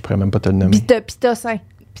 Je pourrais même pas te le nommer. Pitocin.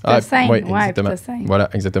 Pitocin, oui, exactement. Pitocin. Voilà,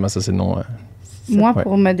 exactement, ça c'est le nom. Moi,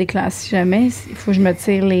 pour me déclencher, si jamais, il faut que je me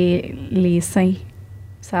tire les seins.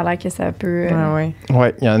 Ça a l'air que ça peut... Oui,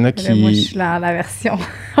 il y en a qui... Moi, je suis dans la version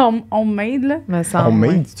homemade, là.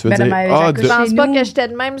 Homemade, tu veux dire? Je pense pas que j'étais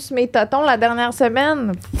de même sur mes totons la dernière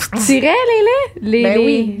semaine. Tirais les laits?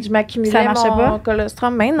 Oui, je m'accumulais mon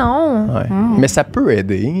colostrum. Mais non. Ouais. Mais ça peut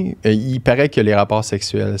aider. Il paraît que les rapports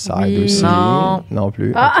sexuels, ça aide aussi. Non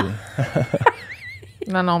plus.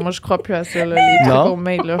 Non, moi, je crois plus à ça, là. Les trucs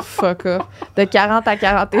homemade, là, fuck off. De 40 à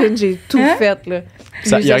 41, j'ai tout fait, là.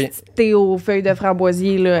 J'ai thé aux feuilles de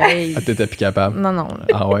framboisier, là. Hey. T'étais plus capable? Non. Là.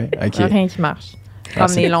 Ah ouais? OK. Rien qui marche.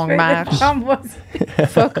 Prendre des longues marches.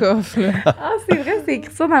 Fuck off, là. Ah, c'est vrai, c'est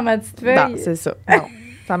écrit ça dans ma petite feuille. Non, c'est ça. Non,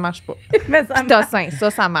 ça marche pas. Mais ça Pitocin,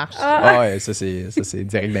 ça marche. Ah ouais, ça, c'est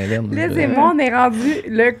direct dans les veines. Là, c'est moi, on est rendu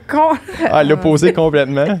le con. Ah, l'opposé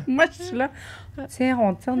complètement. Moi, je suis là. Tiens,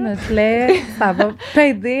 on tire notre lait. Ça va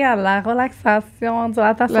t'aider à la relaxation,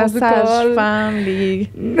 dilatation La du col. sage-femme, les...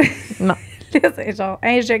 Non. Là, c'est genre,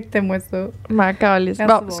 injectez-moi ça. Ma calisse.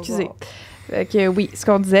 Merci, Bon, excusez. Fait que oui, ce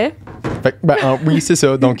qu'on disait. Fait que, oui, c'est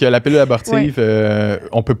ça. Donc, la pilule abortive,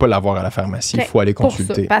 on peut pas l'avoir à la pharmacie. Il faut aller consulter.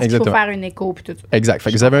 Pour ça, parce qu'il faut faire une écho puis tout ça. Exact.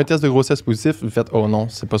 Fait que vous avez un test de grossesse positif, vous faites « Oh non,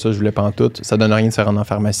 c'est pas ça, je voulais pas en tout. Ça donne rien de se rendre en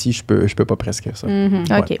pharmacie, je peux pas prescrire ça.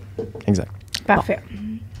 Mm-hmm. OK. Exact. Parfait. Bon.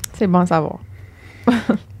 C'est bon à savoir.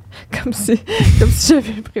 comme si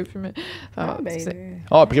j'avais prévu. Mais...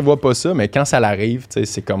 prévois pas ça, mais quand ça l'arrive,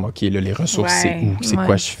 c'est comme, OK, là, les ressources, c'est où? C'est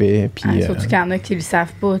quoi je fais? Puis, surtout qu'il y en a qui le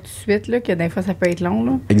savent pas tout de suite, là, que des fois, ça peut être long.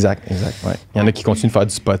 Là. Exact, ouais. Il y en a qui continuent de faire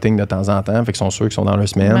du spotting de temps en temps, fait qu'ils sont sûrs qu'ils sont dans leur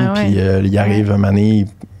semaine, puis ils arrivent un moment donné,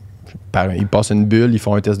 ils passent une bulle, ils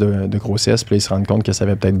font un test de grossesse, puis là, ils se rendent compte que ça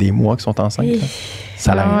fait peut-être des mois qu'ils sont enceintes.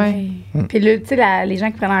 Ça l'arrive. Puis là, tu sais, les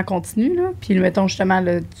gens qui prennent en continu, là, puis mettons justement,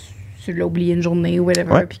 là, tu l'as oublié une journée ou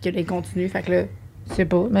whatever, puis que les continuent, fait que là, tu sais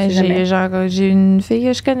pas. Mais j'ai une fille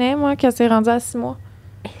que je connais, moi, qui s'est rendue à 6 mois.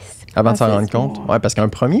 Avant de s'en rendre compte. Oui, parce qu'un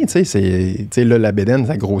premier, tu sais, là, la bédaine,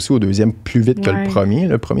 ça grossit au deuxième plus vite que le premier.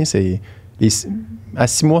 Le premier, c'est... À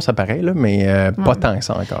 6 mois, ça paraît, là, mais pas tant que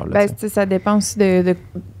ça encore. Là, ça dépend aussi de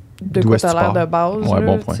quoi tu as l'air de base. Oui,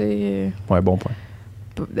 bon point. Oui, bon point.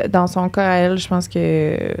 Dans son cas, à elle, je pense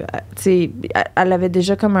que, tu sais, elle avait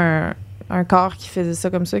déjà comme un corps qui faisait ça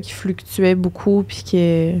comme ça, qui fluctuait beaucoup, puis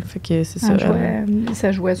fait que c'est ça.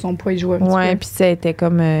 Ça jouait son poids, il jouait un petit peu. Ouais, puis ça était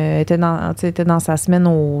comme, était dans sa semaine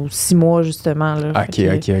aux 6 mois, justement. Là, OK.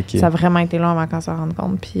 Ça a vraiment été long avant qu'on s'en rende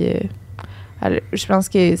compte, puis je pense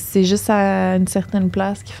que c'est juste à une certaine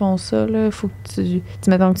place qu'ils font ça, là. Faut que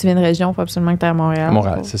mettons que tu viens de région, il faut absolument que tu ailles à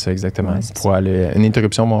Montréal. C'est ça, exactement. Pour aller une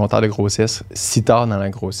interruption volontaire de grossesse, si tard dans la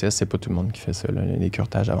grossesse, c'est pas tout le monde qui fait ça, là. Les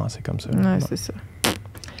curetages avancés comme ça. Ouais, c'est ça.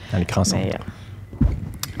 Dans les crans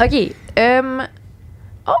OK.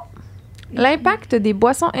 L'impact des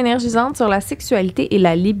boissons énergisantes sur la sexualité et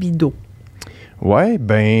la libido. Ouais,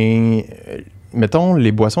 mettons,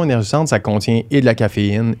 les boissons énergisantes, ça contient et de la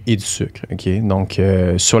caféine et du sucre, OK? Donc,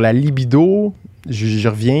 sur la libido, je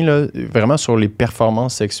reviens là, vraiment sur les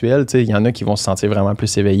performances sexuelles. Il y en a qui vont se sentir vraiment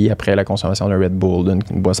plus éveillés après la consommation d'un Red Bull,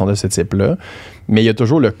 d'une boisson de ce type-là. Mais il y a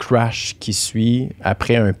toujours le crash qui suit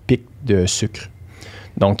après un pic de sucre.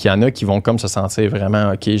 Donc, il y en a qui vont comme se sentir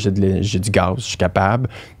vraiment, OK, j'ai du gaz, je suis capable,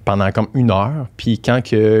 pendant comme 1 heure. Puis quand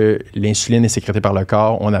que l'insuline est sécrétée par le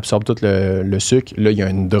corps, on absorbe tout le sucre. Là, il y a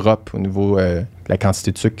une drop au niveau de la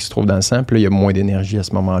quantité de sucre qui se trouve dans le sang. Puis là, il y a moins d'énergie à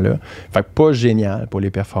ce moment-là. Fait que pas génial pour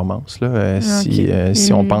les performances, là,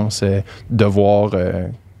 si on pense devoir...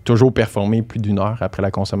 toujours performer plus d'1 heure après la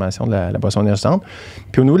consommation de la boisson énergisante.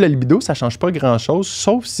 Puis au niveau de la libido, ça ne change pas grand-chose,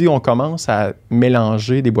 sauf si on commence à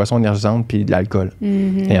mélanger des boissons énergisantes puis de l'alcool.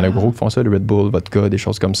 Il y en a gros qui font ça, le Red Bull, vodka, des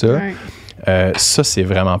choses comme ça. Ça, c'est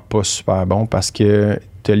vraiment pas super bon parce que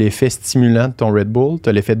tu as l'effet stimulant de ton Red Bull, tu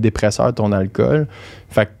as l'effet dépresseur de ton alcool.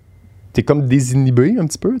 Fait que tu es comme désinhibé un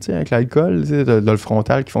petit peu avec l'alcool. Tu as le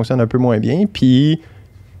frontal qui fonctionne un peu moins bien. Puis...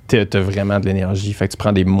 t'as vraiment de l'énergie, fait que tu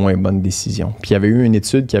prends des moins bonnes décisions. Puis il y avait eu une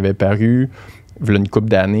étude qui avait paru il y a une couple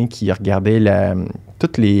d'années qui regardait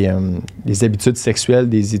toutes les habitudes sexuelles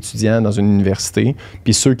des étudiants dans une université.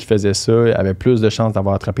 Puis ceux qui faisaient ça avaient plus de chances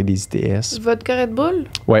d'avoir attrapé des ITS. Vodka Red Bull?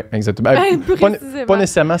 Oui, exactement. Pas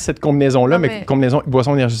nécessairement cette combinaison-là, mais combinaison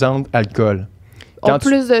boisson énergisante, alcool. Ont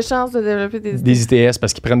plus de chances de développer des ITS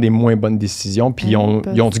parce qu'ils prennent des moins bonnes décisions puis ils ont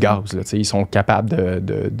du gaz. Là, ils sont capables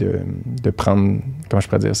de prendre... Comment je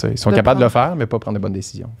pourrais dire ça? Ils sont capables de le faire, mais pas prendre de bonnes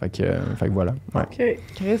décisions. Fait que voilà. Ouais. OK.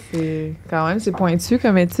 Chris, c'est pointu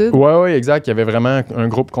comme étude. Oui, exact. Il y avait vraiment un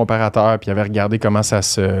groupe comparateur puis il avait regardé comment ça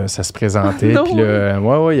se présentait. Puis là,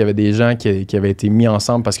 il y avait des gens qui avaient été mis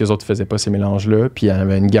ensemble parce que les autres ne faisaient pas ces mélanges-là. Puis il y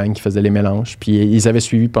avait une gang qui faisait les mélanges. Puis ils avaient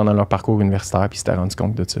suivi pendant leur parcours universitaire puis ils s'étaient rendus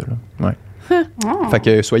compte de ça. Là. Ouais. Fait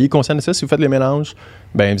que soyez conscients de ça. Si vous faites les mélanges,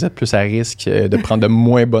 vous êtes plus à risque de prendre de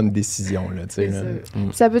moins bonnes décisions. Là,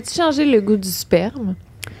 Ça peut-tu changer le goût du sperme?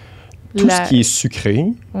 Tout ce qui est sucré.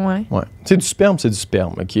 Ouais. Tu sais, du sperme, c'est du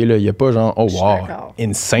sperme. OK? Il n'y a pas genre, oh wow,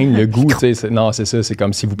 insane le goût. Non, c'est ça. C'est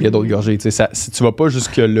comme s'il vous plaît d'autres gorgées. Si tu vas pas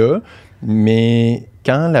jusque-là, mais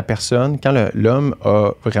quand l'homme a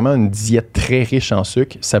vraiment une diète très riche en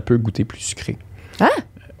sucre, ça peut goûter plus sucré. Ah?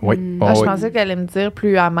 Oui. Je pensais qu'elle allait me dire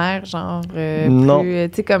plus amère, genre. Non. Tu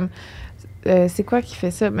sais, comme. c'est quoi qui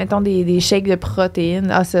fait ça? Mettons des shakes de protéines.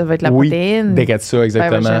 Ah, ça va être la oui, protéine. Oui, ça,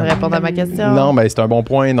 exactement. Je viens de répondre à ma question. Non, c'est un bon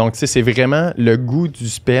point. Donc, tu sais, c'est vraiment... Le goût du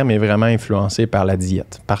sperme est vraiment influencé par la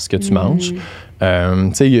diète, par ce que tu manges. Tu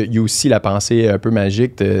sais, il y a aussi la pensée un peu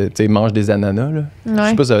magique, tu sais, mange des ananas, là. Je sais pas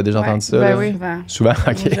si vous avez déjà entendu ça. Ben là. oui. Souvent. OK.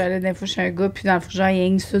 Moi, j'allais des fois chez un gars, puis dans le fourgeur, il y a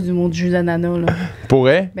rien que ça du mot de jus d'ananas, là.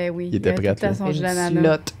 Pourrait? Ben oui. Il était prêt, tout à son Une jus d'ananas.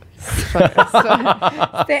 slotte.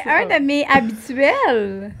 C'était un de mes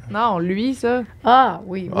habituels. Non, lui, ça. Ah,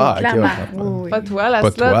 oui, clairement. Oui. Pas toi, la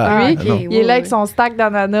Pas slot. toi. Lui, OK, il est là avec son stack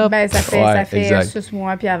d'ananas. Ben, ça fait exact.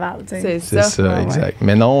 suce-moi puis aval, tu sais. C'est ça. Exact.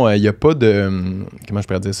 Mais non, il n'y a pas de... Comment je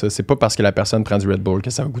pourrais dire ça? C'est pas parce que la personne prend du Red Bull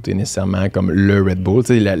que ça va goûter nécessairement comme le Red Bull.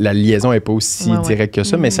 Tu sais, la liaison n'est pas aussi directe que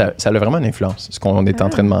ça, mais ça a vraiment une influence. Ce qu'on est en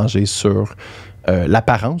train de manger sur...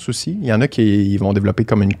 l'apparence aussi. Il y en a qui vont développer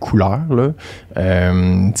comme une couleur. Là.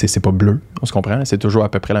 C'est pas bleu, on se comprend. C'est toujours à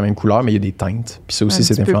peu près la même couleur, mais il y a des teintes. Puis ça aussi,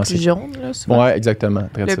 c'est influencé. Un petit peu plus jaune, là, souvent. Oui, exactement.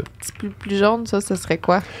 Le petit plus jaune, ça serait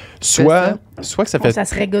quoi? Soit que ça fait... Ça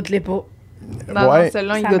se régoute les pas. Non,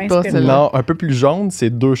 celle-là, il goûte pas. Celle-là. Non, un peu plus jaune, c'est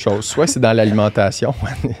deux choses. Soit c'est dans l'alimentation.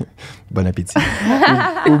 Bon appétit.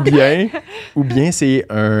 ou bien c'est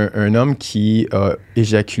un homme qui a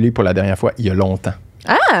éjaculé pour la dernière fois il y a longtemps.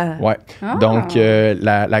 Ah! Ouais. Donc,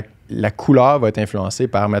 la couleur va être influencée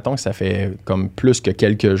par, mettons que ça fait comme plus que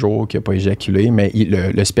quelques jours qu'il n'a pas éjaculé, mais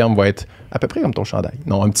le sperme va être à peu près comme ton chandail.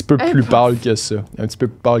 Non, un petit peu plus pâle que ça. Un petit peu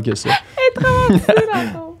plus pâle que ça.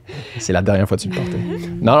 C'est la dernière fois que tu le portais.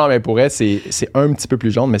 Non, mais pour elle, c'est un petit peu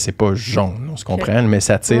plus jaune, mais c'est pas jaune, on se comprend, mais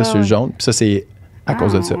ça tire sur le jaune. Puis ça, c'est à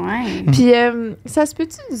cause de ça. Ouais. Puis, ça se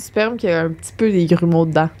peut-tu du sperme qui a un petit peu des grumeaux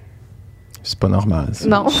dedans? C'est pas normal, ça.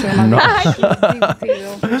 Non. Non.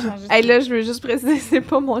 Hey, là, je veux juste préciser, c'est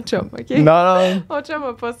pas mon chum, OK? Non. Mon chum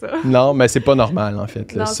a pas ça. Non, mais c'est pas normal, en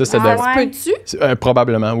fait. Là. Non, Ça doit... ouais. peux-tu?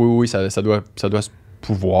 Probablement, oui, ça doit se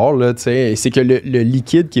pouvoir, là, tu sais. C'est que le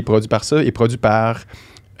liquide qui est produit par ça est produit par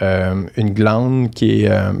une glande qui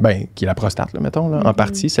est la prostate, là, mettons, là, en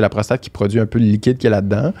partie. C'est la prostate qui produit un peu le liquide qu'il y a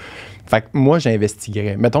là-dedans. Fait que moi,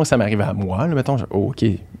 j'investiguerais. Mettons que ça m'arrive à moi, là, mettons, OK,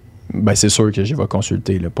 ben c'est sûr que j'y vais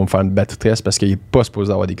consulter là, pour me faire une batterie parce qu'il n'est pas supposé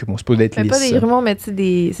avoir des grumeaux. C'est supposé être lisse. Pas des grumeaux, mais tu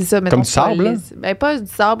sais, c'est ça. Mettons, comme du sable, là? Ben, pas du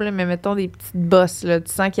sable, mais mettons des petites bosses, là.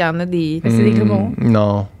 Tu sens qu'il y en a des... Mais c'est des grumeaux.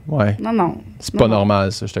 Non, ouais. Non. C'est pas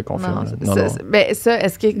normal, ça, je te confirme. Non. Ben, ça,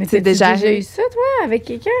 est-ce que c'est déjà eu ça, toi, avec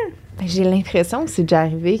quelqu'un? Ben, j'ai l'impression que c'est déjà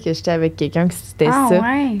arrivé que j'étais avec quelqu'un que c'était ça.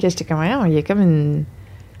 Ouais. Que j'étais comme, il y a comme une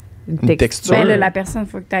texture. Ben là, la personne, il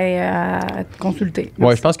faut que tu ailles te consulter.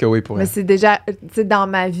 Oui, je pense que oui, pour elle. Mais c'est déjà, tu sais, dans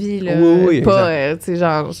ma vie, là. Oui, pas, tu sais,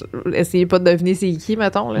 genre, essayez pas de deviner c'est qui,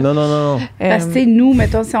 mettons, là. Non. Parce que, tu sais, nous,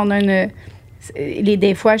 mettons, si on a une...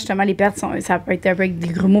 Des fois, justement, les pertes, ça peut être un peu avec des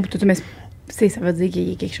grumeaux, tout, mais ça veut dire qu'il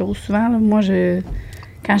y a quelque chose souvent, là. Moi,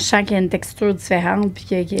 quand je sens qu'il y a une texture différente, puis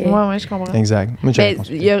que... Ouais, je comprends. Exact. Moi, tu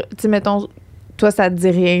sais, mettons... Toi, ça te dit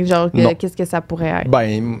rien, genre, qu'est-ce que ça pourrait être?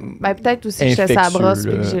 Ben peut-être aussi que je fais sa brosse et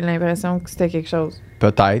que j'ai l'impression que c'était quelque chose.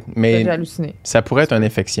 Peut-être, mais j'ai halluciné. Ça pourrait être une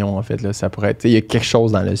infection, en fait. Là. Ça pourrait être, il y a quelque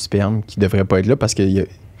chose dans le sperme qui devrait pas être là parce qu'il y a,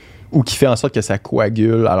 ou qui fait en sorte que ça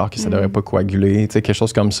coagule alors que ça devrait pas coaguler, quelque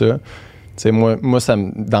chose comme ça. Moi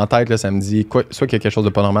dans la tête, là, ça me dit soit qu'il y a quelque chose de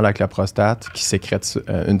pas normal avec la prostate qui sécrète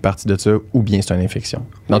une partie de ça, ou bien c'est une infection.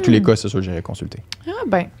 Dans tous les cas, c'est sûr que j'irai consulter. Ah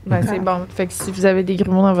ben c'est bon. Fait que si vous avez des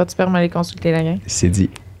grumeaux dans votre sperme, allez consulter la gang. C'est dit.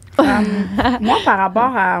 Moi, par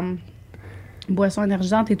rapport à boissons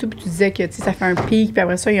énergisantes et tout, puis tu disais que ça fait un pic, puis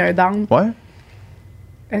après ça, il y a un down. Ouais.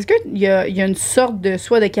 Est-ce qu'il y a une sorte de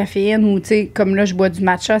soit de caféine ou, tu sais, comme là, je bois du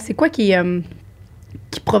matcha, c'est quoi qui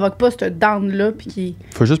provoque pas ce down-là?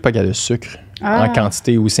 Faut juste pas qu'il y ait de sucre en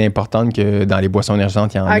quantité aussi importante que dans les boissons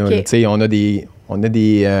énergisantes, il y en a. Tu sais, on a des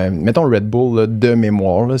mettons le Red Bull là, de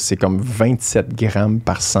mémoire, là, c'est comme 27 grammes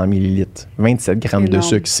par 100 millilitres. 27 grammes de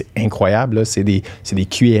sucre, c'est incroyable. Là. C'est des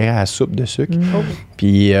cuillerées à soupe de sucre.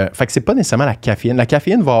 Puis, fait que c'est pas nécessairement la caféine. La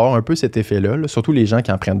caféine va avoir un peu cet effet-là, là, surtout les gens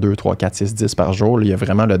qui en prennent 2, 3, 4, 6, 10 par jour. Là, il y a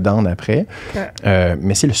vraiment le down après.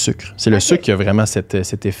 Mais c'est le sucre. C'est le sucre qui a vraiment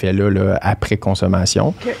cet effet-là là, après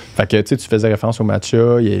consommation. Fait que tu faisais référence au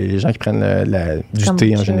matcha. Il y a les gens qui prennent du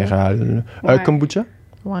thé en général. Kombucha?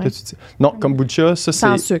 Ouais. Non, kombucha, ça c'est...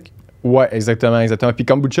 Sans sucre. Ouais, exactement. Puis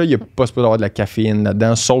kombucha, il n'y a pas supposé avoir de la caféine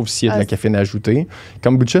là-dedans, sauf s'il y a de la caféine ajoutée.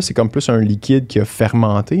 Kombucha, c'est comme plus un liquide qui a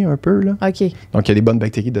fermenté un peu, là. OK. Donc, il y a des bonnes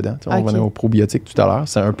bactéries dedans. On revenait aux probiotiques tout à l'heure.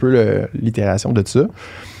 C'est un peu l'itération de ça.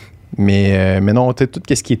 Mais non, tout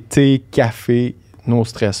ce qui est thé, café, no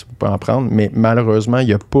stress, vous pouvez en prendre. Mais malheureusement, il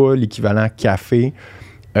n'y a pas l'équivalent café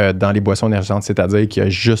dans les boissons énergisantes, c'est-à-dire qu'il y a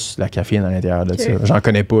juste la caféine à l'intérieur de ça. J'en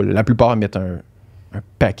connais pas. La plupart mettent un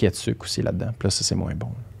paquet de sucre aussi là-dedans. Puis là, ça, c'est moins bon.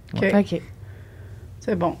 OK.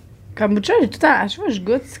 C'est bon. Kombucha, j'ai tout le temps, à chaque fois que je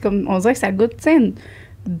goûte, c'est comme, on dirait que ça goûte, tu sais, une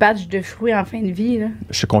batch de fruits en fin de vie, là.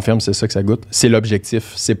 Je te confirme, c'est ça que ça goûte. C'est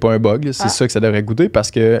l'objectif. C'est pas un bug, là. C'est ça que ça devrait goûter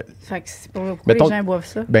parce que... Fait que c'est pour pourquoi les gens boivent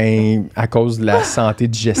ça. Ben, à cause de la santé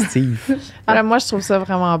digestive. Moi, je trouve ça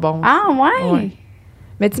vraiment bon. Ah, ouais?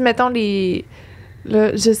 Mais tu sais, mettons les...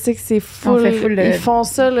 Là, je sais que c'est full. Ils font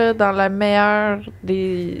ça là, dans la meilleure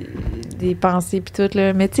des pensées puis tout.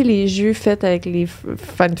 Là. Mais tu sais, les jus faits avec les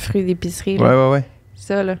fruits d'épicerie. Ouais.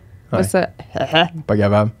 Ça, là. Ouais. Pas ça. Pas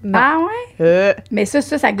capable. Non. Ah ouais? Mais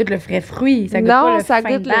ça goûte le frais fruit. Ça goûte pas le fin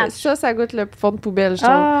de batch. Ça goûte le fond de poubelle, je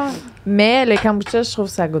trouve. Mais le kombucha, je trouve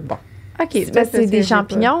que ça goûte bon. OK. C'est des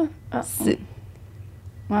champignons. C'est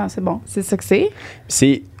bon. C'est ça que c'est?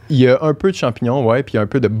 Il y a un peu de champignons, puis il y a un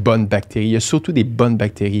peu de bonnes bactéries. Il y a surtout des bonnes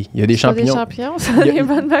bactéries. Il y a des champignons. Des champignons, ça a des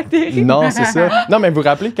bonnes bactéries? Non, c'est ça. Non, mais vous vous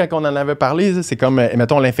rappelez, quand on en avait parlé, c'est comme,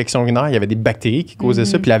 mettons, l'infection urinaire, il y avait des bactéries qui causaient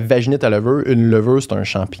ça. Puis la vaginite à levure, une levure, c'est un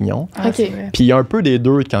champignon. OK. Puis il y a un peu des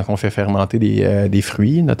deux quand on fait fermenter des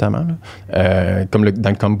fruits, notamment. Comme dans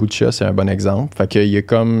le kombucha, c'est un bon exemple. Fait qu'il y a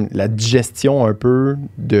comme la digestion un peu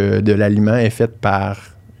de l'aliment est faite par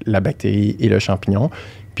la bactérie et le champignon.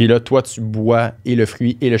 Puis là, toi, tu bois et le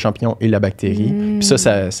fruit, et le champignon, et la bactérie. Puis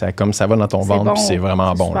ça, comme ça va dans ton ventre, bon. puis c'est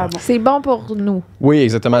vraiment bon. C'est bon pour nous. Oui,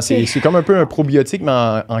 exactement. Okay. C'est comme un peu un probiotique, mais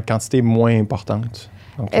en quantité moins importante.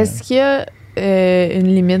 Donc, est-ce qu'il y a une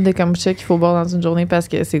limite de kombucha qu'il faut boire dans une journée parce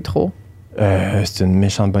que c'est trop? C'est une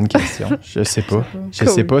méchante bonne question. Je sais pas. Je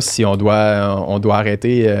sais pas si on doit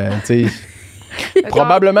arrêter, tu sais...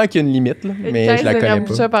 Probablement qu'il y a une limite, là, mais je la connais pas.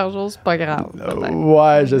 Kombucha par jour, c'est pas grave.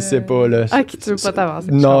 Ouais, je sais pas. Là. OK, tu veux pas t'avancer.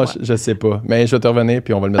 Non, je sais pas. Mais je vais te revenir,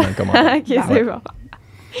 puis on va le mettre dans le commentaire. OK, c'est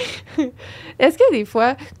bon. Est-ce que des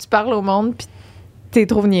fois, tu parles au monde, puis t'es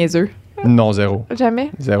trop niaiseux? Non, zéro.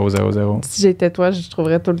 Jamais? Zéro. Si j'étais toi, je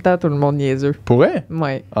trouverais tout le temps tout le monde niaiseux. Pourrais?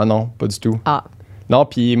 Ouais. Ah non, pas du tout. Ah. Non,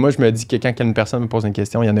 puis moi, je me dis que quand une personne me pose une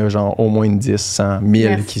question, il y en a genre au moins une 10, 100,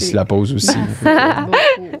 1000 qui se la posent aussi.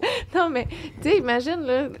 Non, mais tu sais, imagine,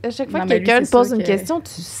 là, à chaque fois que quelqu'un te pose une question,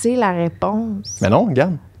 tu sais la réponse. Mais non,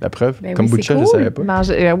 regarde, la preuve. Ben Kombucha, cool. Je savais pas.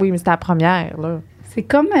 Oui, mais c'était la première, là. C'est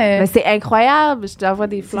comme... Mais c'est incroyable, je t'envoie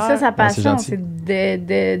des fleurs. C'est ça, sa passion, c'est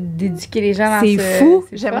d'éduquer les gens dans C'est fou.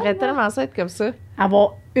 J'aimerais tellement ça être comme ça.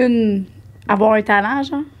 Avoir un talent,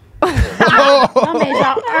 genre. Non, mais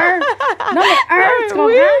genre tu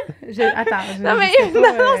comprends? Attends. Non, mais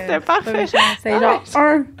c'était parfait. C'est genre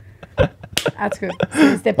un. En tout cas,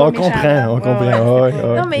 c'était pas méchant. On comprend.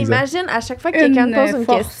 Non, mais imagine, à chaque fois que quelqu'un te pose une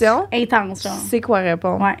question... intense, genre. C'est quoi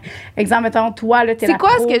répondre? Ouais. Exemple, mettons, toi, là, t'es la C'est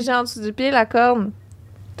quoi pro. ce que j'ai en dessous du pied, la corne?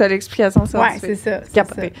 T'as l'explication scientifique. Ouais, c'est ça.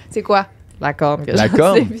 C'est quoi? La corne que La j'ai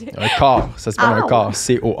corne, en dessous du pied. un corps, ça s'appelle un corps,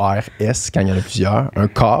 C-O-R-S, quand il y en a plusieurs. Un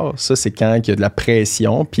corps, ça, c'est quand il y a de la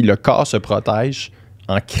pression, puis le corps se protège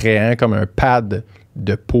en créant comme un pad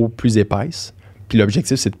de peau plus épaisse. Puis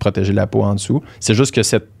l'objectif, c'est de protéger la peau en dessous. C'est juste que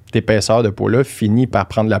cette épaisseur de peau-là finit par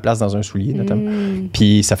prendre la place dans un soulier, notamment.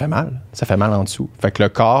 Puis ça fait mal. Ça fait mal en dessous. Fait que le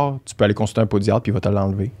corps, tu peux aller consulter un podiatre, puis il va te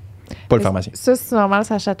l'enlever. Pas le pharmacien. Ça, c'est normal,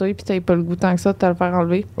 ça chatouille, puis t'as pas le goût tant que ça de te le faire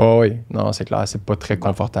enlever. Oh oui, non, c'est clair, c'est pas très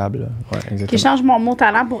confortable. Ouais, exactement. Qui change mon mot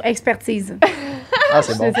talent pour expertise. Ah,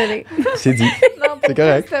 c'est bon. Désolée. C'est dit. C'est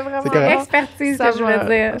correct. C'est correct. Expertise, que je veux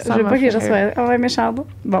dire. Je veux pas que les gens soient méchants.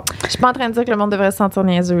 Bon. Je suis pas en train de dire que le monde devrait se sentir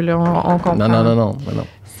niaiseux, là. On comprend. Non.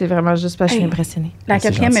 C'est vraiment juste parce que je suis impressionnée. La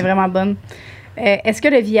quatrième est vraiment bonne. Est-ce que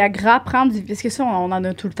le Viagra prendre du... Parce que ça, on en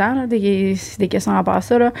a tout le temps, là, des questions à rapport à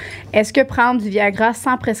ça. Là. Est-ce que prendre du Viagra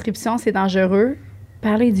sans prescription, c'est dangereux?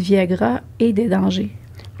 Parler du Viagra et des dangers.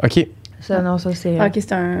 OK. Ça, non, ça, c'est... OK,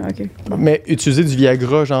 c'est un... OK. Bon. Mais utiliser du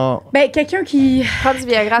Viagra, genre... Ben, quelqu'un qui... Prend du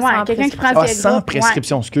Viagra sans quelqu'un qui prend du Viagra. Viagra. Sans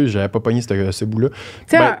prescription, excuse, j'avais pas pogné ce bout-là.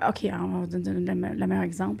 Tu sais, OK, on va donner le meilleur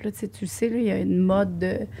exemple. Là, tu sais, il y a une mode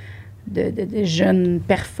de jeunes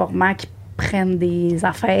performants qui prennent des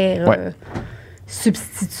affaires...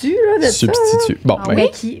 substitut là, de substitut. Ça. Bon, ben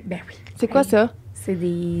oui. C'est quoi ça? C'est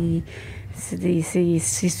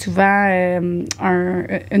souvent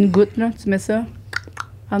une goutte, là. Tu mets ça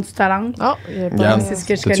en dessous de ta langue. Oh, c'est ce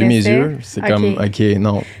que je connaissais. As-tu mes yeux? C'est comme, OK,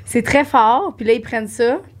 non. C'est très fort, puis là, ils prennent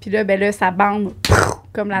ça, puis là, ça bande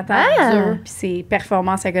comme la terre dure, puis c'est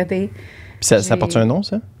performance à côté. Puis ça porte un nom,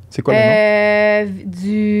 ça? C'est quoi le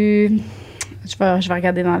nom? Je vais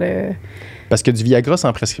regarder dans le... Parce que du Viagra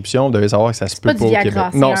sans prescription, vous devez savoir que ça se peut pas au Québec.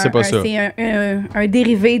 Non, c'est pas ça. C'est un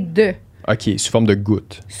dérivé de... OK, sous forme de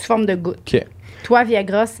goutte. Sous forme de goutte. OK. Toi,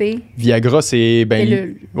 Viagra, c'est? Viagra, c'est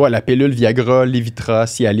Pilule. La pilule Viagra, Levitra,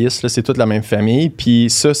 Cialis, là, c'est toute la même famille. Puis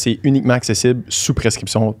ça, c'est uniquement accessible sous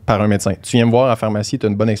prescription par un médecin. Tu viens me voir à la pharmacie, tu as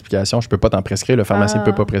une bonne explication, je peux pas t'en prescrire, le pharmacien ne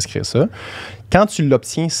peut pas prescrire ça. Quand tu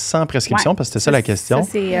l'obtiens sans prescription, parce que c'était ça la question. Ça,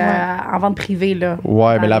 c'est en vente privée, là.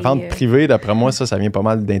 Ouais, mais la vente privée, d'après moi, ça vient pas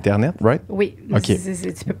mal d'Internet, right? Oui. OK.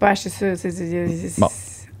 Tu peux pas acheter ça. Bon.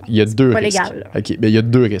 Il y a deux risques. Légal, OK. Ben, il y a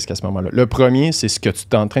deux risques à ce moment-là. Le premier, c'est ce que tu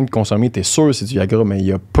es en train de consommer. Tu es sûr que c'est du Viagra, mais il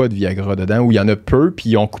n'y a pas de Viagra dedans, ou il y en a peu, puis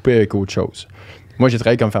ils ont coupé avec autre chose. Moi, j'ai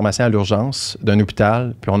travaillé comme pharmacien à l'urgence d'un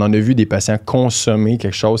hôpital, puis on en a vu des patients consommer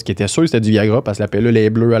quelque chose qui était sûr que c'était du Viagra, parce que la pilule est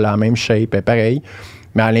bleue, elle a la même shape, elle est pareille,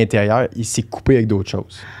 mais à l'intérieur, il s'est coupé avec d'autres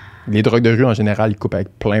choses. Les drogues de rue, en général, ils coupent avec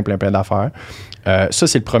plein d'affaires. Ça,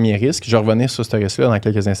 c'est le premier risque. Je vais revenir sur ce risque-là dans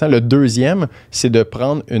quelques instants. Le deuxième, c'est de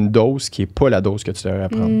prendre une dose qui n'est pas la dose que tu devrais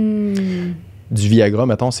prendre. Du Viagra,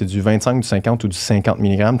 mettons, c'est du 25, du 50 ou du 50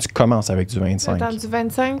 mg. Tu commences avec du 25. Attends, du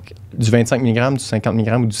 25? Du 25 mg, du 50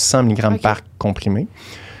 mg ou du 100 mg par comprimé.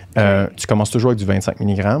 Tu commences toujours avec du 25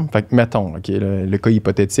 mg. Fait que, mettons, le cas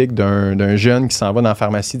hypothétique d'un jeune qui s'en va dans la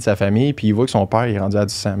pharmacie de sa famille, puis il voit que son père est rendu à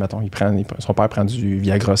du 100. Mettons, son père prend du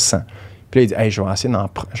Viagra 100. Puis là, il dit, hey, je vais essayer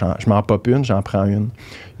je m'en pop une, j'en prends une.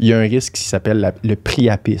 Il y a un risque qui s'appelle le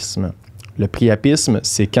priapisme. Le priapisme,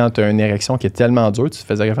 c'est quand tu as une érection qui est tellement dure, tu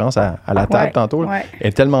faisais référence à la table tantôt, elle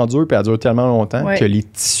est tellement dure puis elle dure tellement longtemps que les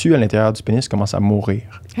tissus à l'intérieur du pénis commencent à mourir.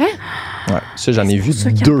 Hein? Ouais, ça, j'en ai vu c'est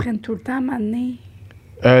pour ça deux. Qu'ils prennent tout le temps à m'amener.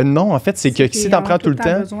 Non, en fait, c'est que si tu en prends tout le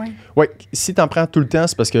temps. Oui, si tu en prends tout le temps,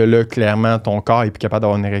 c'est parce que là, clairement, ton corps est plus capable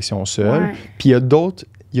d'avoir une érection seule. Puis il y a d'autres.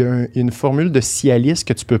 Il y a une formule de Cialis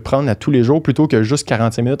que tu peux prendre à tous les jours plutôt que juste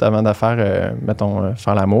 45 minutes avant de faire,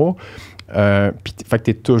 faire l'amour. Puis, fait que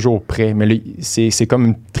tu es toujours prêt. Mais là, c'est comme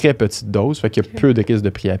une très petite dose, fait qu'il y a peu de risque de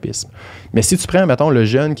priapisme. Mais si tu prends, mettons, le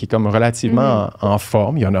jeune qui est comme relativement en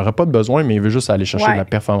forme, il n'en aura pas de besoin, mais il veut juste aller chercher de la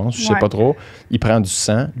performance, je sais pas trop, il prend du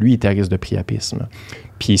sang, lui, il est à risque de priapisme.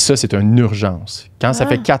 Puis ça, c'est une urgence. Quand ça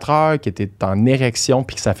fait 4 heures que tu es en érection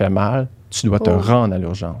puis que ça fait mal, tu dois te rendre à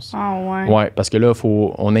l'urgence. Ah ouais. Ouais, parce que là,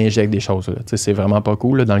 on injecte des choses. Là. C'est vraiment pas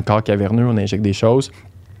cool. Là. Dans le corps caverneux, on injecte des choses.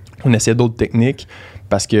 On essaie d'autres techniques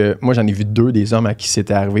parce que moi, j'en ai vu 2 des hommes à qui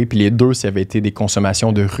c'était arrivé. Puis les 2, ça avait été des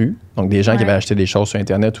consommations de rue. Donc, des gens qui avaient acheté des choses sur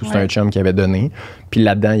Internet ou c'est un chum qui avait donné. Puis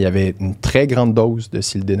là-dedans, il y avait une très grande dose de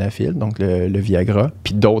sildenafil, donc le Viagra,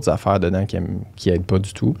 puis d'autres affaires dedans qui n'aident pas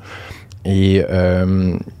du tout. Et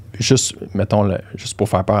juste, mettons, juste pour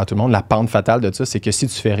faire peur à tout le monde, la pente fatale de ça, c'est que si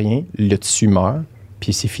tu fais rien, le tissu meurt,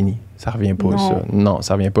 puis c'est fini. Ça revient pas, ça. Non,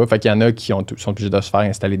 ça revient pas. Fait qu'il y en a qui sont obligés de se faire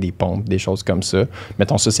installer des pompes, des choses comme ça.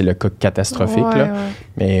 Mettons, ça, c'est le cas catastrophique. Là.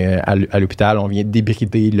 Mais à l'hôpital, on vient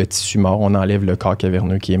débrider le tissu mort. On enlève le corps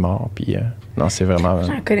caverneux qui est mort. Puis, non, c'est vraiment...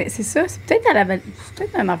 J'en connais. C'est ça. C'est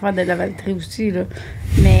peut-être un affaire de la Valtrie aussi, là.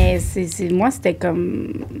 Mais moi, c'était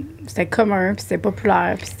comme... C'était commun, puis c'était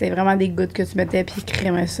populaire, puis c'était vraiment des gouttes que tu mettais, puis ils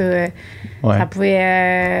crémaient ça. Ça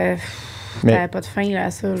pouvait... Mais t'avais pas de fin là, à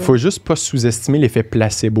ça. Il faut juste pas sous-estimer l'effet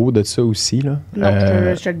placebo de ça aussi. Là. Non,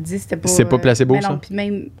 je te le dis, c'était pas... C'est pas placebo, ça? Non, puis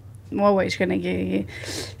même... Oui, je connais...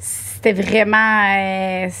 C'était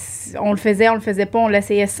vraiment... on le faisait pas, on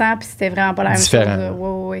l'essayait sans, puis c'était vraiment pas la même chose.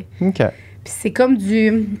 Oui. OK. Puis c'est comme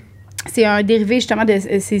du... C'est un dérivé, justement, de...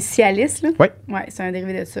 C'est Cialis, là? Oui. Oui, c'est un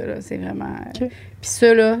dérivé de ça, là. C'est vraiment... Puis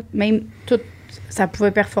ça, là, même tout... Ça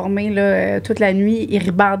pouvait performer, là, toute la nuit. Il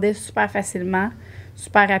rebandait super facilement.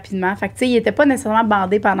 Super rapidement. Fait que, tu sais, il n'était pas nécessairement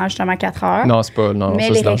bandé pendant justement 4 heures. Non, c'est pas... Non, mais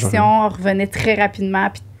ça, l'érection revenait très rapidement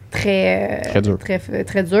puis très dur.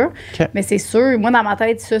 Très dur. Okay. Mais c'est sûr, moi, dans ma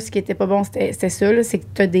tête, ça, ce qui était pas bon, c'était ça, là, c'est que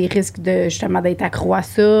tu as des risques de, justement, d'être accro à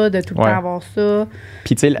ça, de tout le temps avoir ça.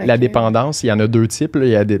 Puis, tu sais, la dépendance, il y en a 2 types. Là.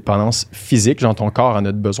 Il y a la dépendance physique, genre ton corps en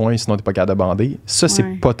a besoin, sinon tu n'es pas capable de bander. Ça, c'est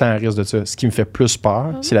pas tant un risque de ça. Ce qui me fait plus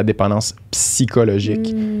peur, c'est la dépendance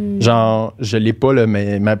psychologique. Genre, je l'ai pas, là,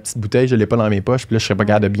 ma petite bouteille, je l'ai pas dans mes poches, puis là, je serais pas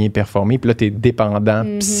capable de bien performer. Puis là, tu es dépendant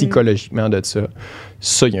psychologiquement de ça.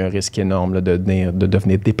 Ça, il y a un risque énorme là, de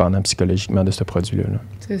devenir dépendant psychologiquement de ce produit-là. Là.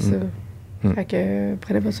 C'est ça. Fait que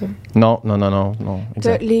prenez pas ça. Non.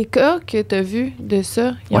 Exact. Les cas que tu as vus de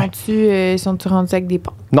ça, sont-tu rendus avec des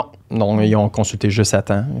pompes? Non, ils ont consulté juste à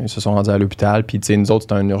temps. Ils se sont rendus à l'hôpital. Puis, tu sais, nous autres,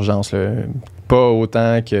 c'était une urgence. Là. Pas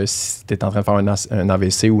autant que si tu es en train de faire un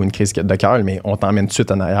AVC ou une crise de cœur, mais on t'emmène tout de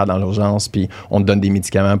suite en arrière dans l'urgence. Puis, on te donne des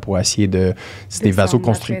médicaments pour essayer de. C'est des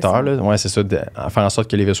vasoconstricteurs. Oui, c'est ça. Faire en sorte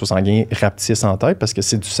que les vaisseaux sanguins rapetissent en tête parce que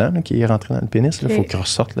c'est du sang là, qui est rentré dans le pénis. Il faut qu'il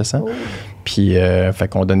ressorte le sang. Puis, fait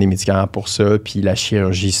qu'on donne des médicaments pour ça. Puis, la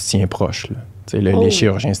chirurgie se tient proche. Là. Les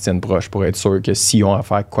chirurgiens se tiennent proches pour être sûr que s'ils ont à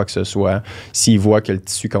faire quoi que ce soit, s'ils voient que le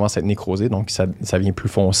tissu commence à être nécrosé, donc ça devient plus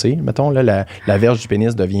foncé. Mettons, là, la verge du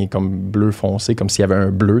pénis devient comme bleu foncé, comme s'il y avait un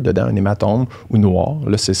bleu dedans, un hématome, ou noir.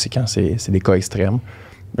 Là, c'est quand c'est des cas extrêmes.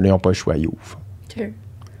 Mais là, ils n'ont pas le choix, ils ouvrent. OK.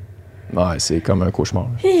 Ouais, c'est comme un cauchemar.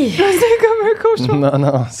 C'est comme un cauchemar.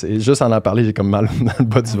 Non, c'est juste en parler, j'ai comme mal dans le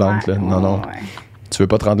bas du ventre. Là. Non. Ouais. Tu veux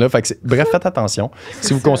pas te rendre là. Fait que bref, faites attention.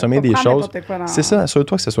 Si vous consommez des choses, c'est ça,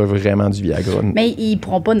 assure-toi que ce soit vraiment du Viagra. Mais ils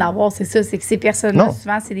pourront pas en avoir, c'est ça. C'est que ces personnes-là,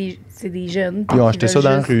 souvent, c'est des jeunes. Ils ont acheté ça dans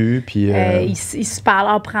la rue. Puis, ils se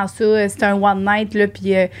parlent, prends ça. C'est un one night, là,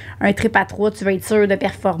 puis un trip à 3, tu vas être sûr de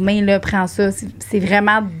performer, là, prends ça. C'est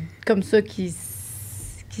vraiment comme ça qu'ils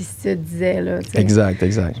se disaient, là. T'sais. Exact.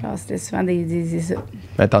 Genre, c'était souvent des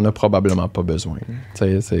Mais t'en as probablement pas besoin.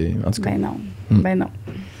 En tout cas. Ben non.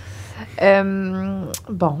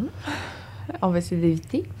 Bon, on va essayer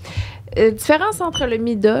d'éviter. Différence entre le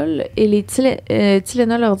Midol et les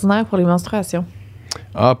Tylenol ordinaires pour les menstruations.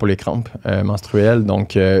 Pour les crampes menstruelles.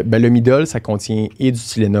 Donc, le Midol, ça contient et du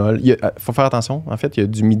Tylenol. Il faut faire attention. En fait, il y a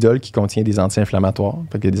du Midol qui contient des anti-inflammatoires.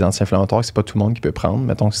 Fait qu'il y a des anti-inflammatoires que c'est pas tout le monde qui peut prendre.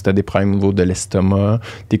 Mettons que si tu as des problèmes au niveau de l'estomac,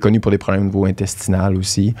 tu es connu pour des problèmes au niveau intestinal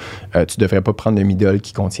aussi, tu devrais pas prendre le Midol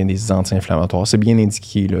qui contient des anti-inflammatoires. C'est bien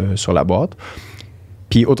indiqué là, sur la boîte.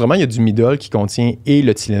 Puis autrement, il y a du Midol qui contient et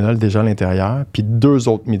le Tylenol déjà à l'intérieur, puis 2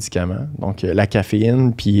 autres médicaments. Donc, la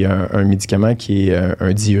caféine, puis un médicament qui est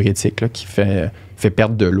un diurétique là, qui fait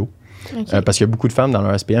perdre de l'eau. Okay. Parce qu'il y a beaucoup de femmes dans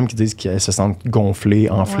leur SPM qui disent qu'elles se sentent gonflées,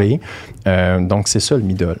 enflées. Ouais. Donc, c'est ça le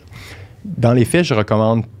Midol. Dans les faits, je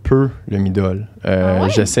recommande peu le Midol.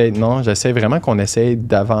 J'essaie vraiment qu'on essaye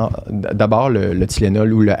d'abord le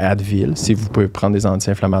Tylenol ou le Advil, si vous pouvez prendre des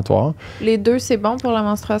anti-inflammatoires. Les deux, c'est bon pour la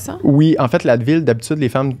menstruation? Oui, en fait, l'Advil, d'habitude, les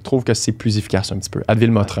femmes trouvent que c'est plus efficace un petit peu.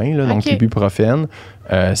 Advil Motrin, là, donc ibuprofène,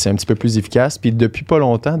 c'est un petit peu plus efficace. Puis depuis pas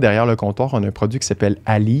longtemps, derrière le comptoir, on a un produit qui s'appelle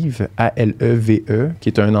Aleve, A-L-E-V-E, qui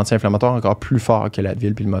est un anti-inflammatoire encore plus fort que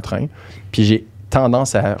l'Advil puis le Motrin. Puis j'ai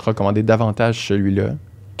tendance à recommander davantage celui-là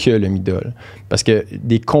que le Midol. Parce que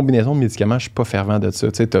des combinaisons de médicaments, je suis pas fervent de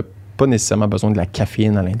ça. Tu n'as pas nécessairement besoin de la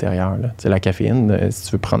caféine à l'intérieur. La caféine, si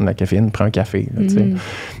tu veux prendre la caféine, prends un café. Là,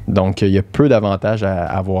 donc, il y a peu d'avantages à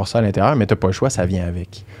avoir ça à l'intérieur, mais tu n'as pas le choix, ça vient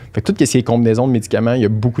avec. Fait que toutes ces combinaisons de médicaments, il y a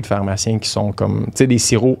beaucoup de pharmaciens qui sont comme, tu sais, des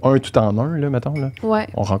sirops un tout en un, là, mettons. Là. Ouais.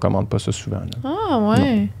 On recommande pas ça souvent. Là. Ah,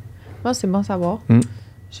 ouais. Bon, c'est bon à savoir.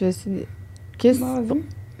 Je vais essayer.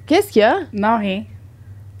 Qu'est-ce qu'il y a? Non, rien.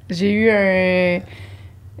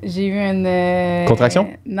 J'ai eu une... Contraction?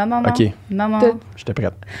 Non. OK. Non. J'étais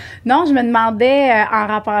prête. Non, je me demandais en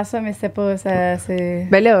rapport à ça, mais c'était pas...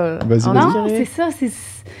 Ben là... Vas-y. Non, c'est ça. C'est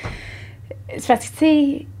parce que, tu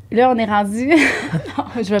sais... Là, on est rendu... non,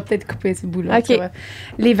 je vais peut-être couper ce bout-là. OK.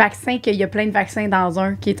 Les vaccins, qu'il y a plein de vaccins dans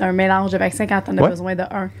un, qui est un mélange de vaccins quand on a besoin de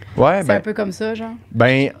un. Ouais, c'est un peu comme ça, genre?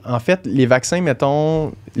 Ben, en fait, les vaccins,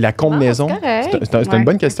 mettons, la combinaison... c'est une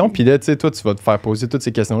bonne question. Puis là, tu sais, toi, tu vas te faire poser toutes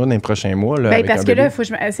ces questions-là dans les prochains mois. Là, ben, parce que là,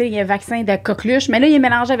 il y a un vaccin de coqueluche, mais là, il est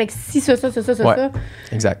mélangé avec ça.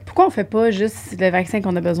 Exact. Pourquoi on fait pas juste le vaccin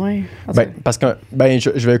qu'on a besoin? Parce que,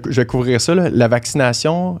 je vais couvrir ça. Là. La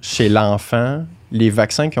vaccination chez l'enfant... Les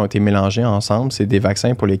vaccins qui ont été mélangés ensemble, c'est des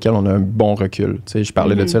vaccins pour lesquels on a un bon recul. Tu sais, je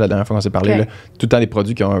parlais de ça la dernière fois qu'on s'est parlé. Là, tout le temps, des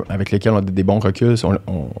produits avec lesquels on a des bons reculs,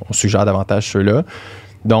 on suggère davantage ceux-là.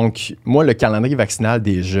 Donc, moi, le calendrier vaccinal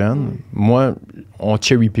des jeunes, moi, on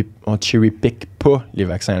cherry-pick pas les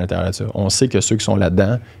vaccins à l'intérieur de ça. On sait que ceux qui sont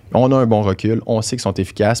là-dedans, on a un bon recul, on sait qu'ils sont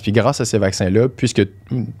efficaces. Puis grâce à ces vaccins-là, puisque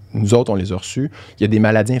nous autres, on les a reçus, il y a des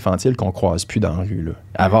maladies infantiles qu'on croise plus dans la rue. Là.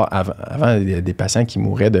 Avant, il y a des patients qui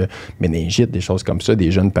mouraient de méningite, des choses comme ça,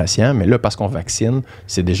 des jeunes patients. Mais là, parce qu'on vaccine,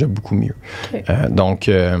 c'est déjà beaucoup mieux.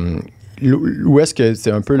 Okay. Où est-ce que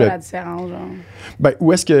c'est un peu la différence, genre? Ben,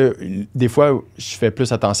 où est-ce que, des fois, je fais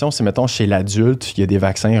plus attention, c'est, mettons, chez l'adulte, il y a des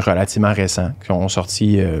vaccins relativement récents qui ont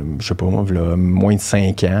sorti, je sais pas, là, moins de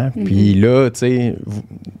 5 ans. Puis là, tu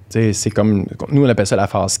sais, c'est comme, nous, on appelle ça la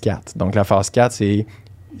phase 4. Donc, la phase 4,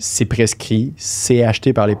 c'est prescrit, c'est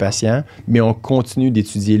acheté par les patients, mais on continue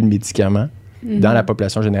d'étudier le médicament dans la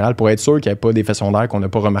population générale pour être sûr qu'il n'y a pas d'effets secondaires qu'on n'a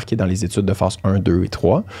pas remarqués dans les études de phase 1, 2 et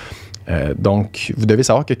 3. Donc, vous devez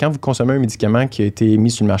savoir que quand vous consommez un médicament qui a été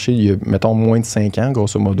mis sur le marché il y a, mettons, moins de 5 ans,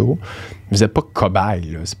 grosso modo, vous n'êtes pas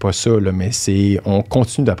cobaye, là, c'est pas ça, là, mais on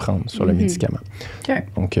continue d'apprendre sur le médicament. Okay.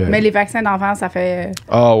 Donc, mais les vaccins d'enfants, ça fait...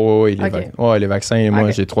 Ah oui, les vaccins,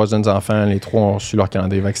 moi, j'ai 3 jeunes enfants, les 3 ont reçu leur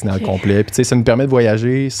calendrier vaccinal complet. Puis, tu sais, ça nous permet de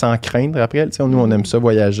voyager sans craindre après. Tu sais, nous, on aime ça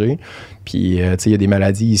voyager. Puis, tu sais, il y a des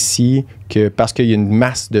maladies ici que parce qu'il y a une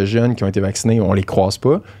masse de jeunes qui ont été vaccinés, on les croise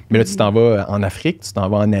pas. Mais là, tu t'en vas en Afrique, tu t'en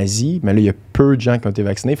vas en Asie, mais là, il y a peu de gens qui ont été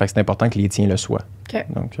vaccinés, fait que c'est important que les tiens le soient. Okay.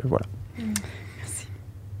 Donc, voilà.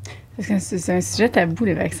 Merci. Parce que c'est un sujet tabou,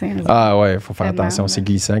 les vaccins. Ah ouais, il faut faire attention. C'est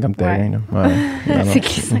glissant comme terrain. Là. Ouais. Non, c'est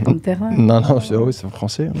glissant comme terrain. Non, c'est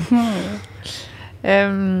français.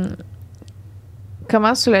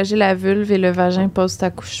 Comment soulager la vulve et le vagin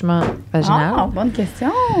post-accouchement vaginal? Ah, bonne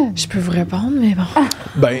question. Je peux vous répondre, mais bon.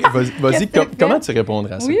 Ben, vas-y, comment tu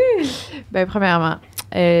répondrais à ça? Oui. Ben, premièrement,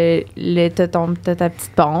 t'as ta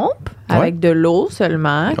petite pompe avec de l'eau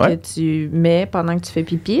seulement que tu mets pendant que tu fais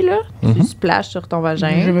pipi, là. Tu splashes sur ton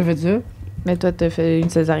vagin. Je me fais dire. Mais toi, t'as fait une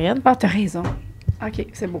césarienne. Ah, t'as raison. OK,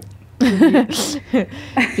 c'est beau.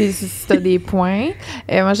 Puis si t'as des points,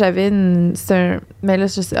 moi j'avais mais là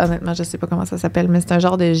honnêtement je sais pas comment ça s'appelle, mais c'est un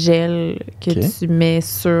genre de gel que tu mets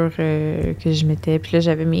sur que je mettais, puis là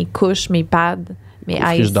j'avais mes couches, mes pads, mes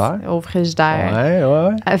ice au frigidaire.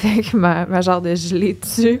 Ouais. Avec ma genre de gelée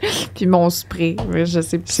dessus, puis mon spray. Mais je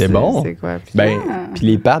sais plus c'est bon. C'est quoi. Puis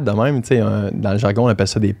les pads de même, tu sais, dans le jargon on appelle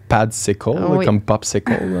ça des padsicles, comme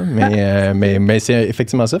popsicle. mais c'est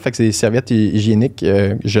effectivement ça. Fait que c'est des serviettes hygiéniques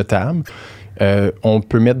jetables. On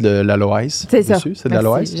peut mettre de l'aloès dessus. C'est de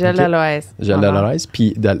l'aloès? Gel d'aloès. Gel d'aloès,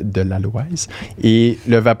 puis de l'aloès. Et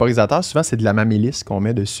le vaporisateur, souvent, c'est de la mamélisse qu'on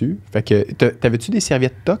met dessus. Fait que, t'avais-tu des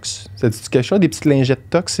serviettes tox? Ça dit quelque chose? Des petites lingettes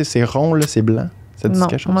tox? C'est rond, là, c'est blanc? Ça dit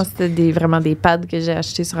quelque chose? Moi, c'était vraiment des pads que j'ai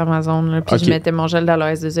achetés sur Amazon. Là, puis je mettais mon gel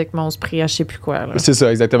d'aloès dessus avec mon spray à je sais plus quoi. Là. C'est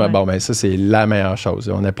ça, exactement. Bon, ben ça, c'est la meilleure chose.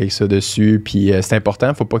 On applique ça dessus. Puis c'est important, il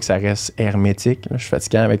ne faut pas que ça reste hermétique. Là. Je suis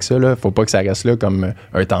fatigué avec ça. Il ne faut pas que ça reste là comme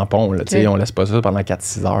un tampon. Là. On ne laisse pas ça pendant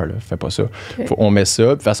 4-6 heures. Là. Fais pas ça. On met ça.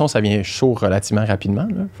 De toute façon, ça vient chaud relativement rapidement.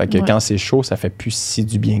 Là. Fait que quand c'est chaud, ça fait plus si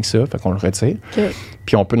du bien que ça. Fait qu'on le retire.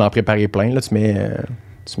 Puis on peut en préparer plein. Là.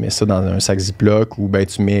 Tu mets ça dans un sac Ziploc ou ben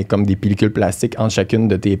tu mets comme des pellicules plastiques entre chacune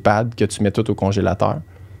de tes pads que tu mets tout au congélateur.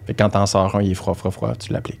 Fait que quand t'en sors un, il est froid,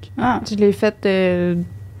 tu l'appliques. Ah. Je l'ai fait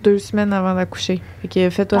 2 semaines avant d'accoucher. Fait que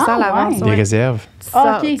fais-toi ça à l'avance. Des réserves.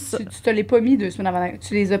 OK. Tu te l'as pas mis 2 semaines avant.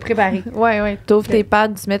 Tu les as préparés. Oui. Tu ouvres tes pads,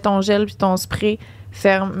 tu mets ton gel puis ton spray,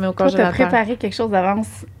 ferme, mets au congélateur. Tu as préparé quelque chose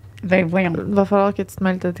d'avance. Ben voyons. Il va falloir que tu te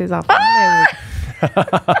mêles de tes enfants.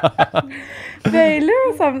 Mais ben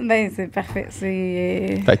là, c'est parfait.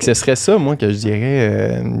 Fait que ce serait ça, moi, que je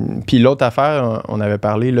dirais. Puis l'autre affaire, on avait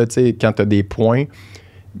parlé, là, tu sais, quand t'as des points,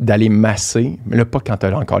 d'aller masser. Mais là, pas quand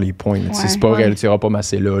t'as encore les points. C'est pas vrai, tu n'iras pas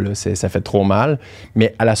masser là, ça fait trop mal.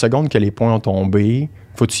 Mais à la seconde que les points ont tombé,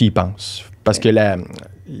 faut que tu y penses. Parce que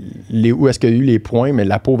où est-ce qu'il y a eu les points, mais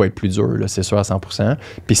la peau va être plus dure, là, c'est sûr à 100%.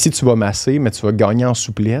 Puis si tu vas masser, mais tu vas gagner en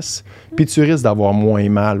souplesse, puis tu risques d'avoir moins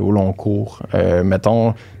mal au long cours.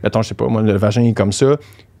 Mettons, je sais pas, moi, le vagin est comme ça,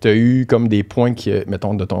 tu as eu comme des points qui,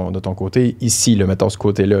 mettons, de ton côté, ici, là, mettons ce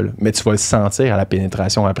côté-là, là. Mais tu vas le sentir à la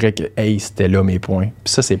pénétration après que, hey, c'était là mes points.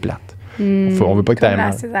 Puis ça, c'est plate. On veut pas que tu aies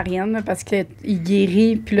mal. Comme la césarienne, parce qu'il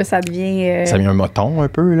guérit, puis là, ça devient... Ça devient un moton un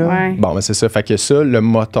peu, là. Ouais. Bon, ben c'est ça. Fait que ça, le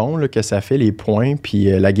moton là, que ça fait, les points,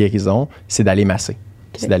 puis la guérison, c'est d'aller masser.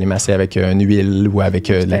 C'est d'aller masser avec une huile ou avec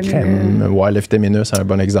de la crème. Ouais, le vitamine, c'est un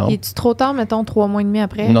bon exemple. Es-tu trop tard, mettons, 3 mois et demi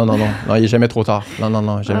après? Non, il n'est jamais trop tard.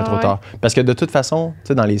 Non, jamais trop tard. Parce que de toute façon, tu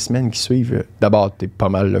sais, dans les semaines qui suivent, d'abord, tu es pas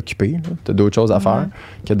mal occupé. Tu as d'autres choses à faire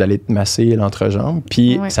que d'aller te masser l'entrejambe.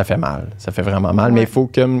 Puis ça fait mal. Ça fait vraiment mal. Mais il faut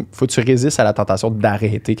que tu résistes à la tentation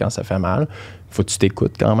d'arrêter quand ça fait mal. Faut que tu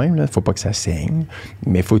t'écoutes quand même. Il ne faut pas que ça saigne.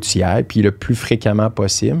 Mais il faut que tu y ailles. Puis le plus fréquemment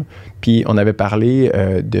possible. Puis on avait parlé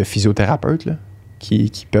de physiothérapeutes, là,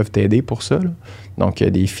 qui peuvent t'aider pour ça. Là. Donc,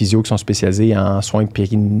 des physios qui sont spécialisés en soins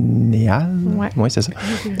périnéales. Oui, c'est ça.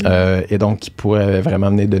 Et donc, qui pourraient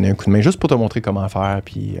vraiment venir donner un coup de main juste pour te montrer comment faire,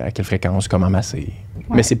 puis à quelle fréquence, comment masser.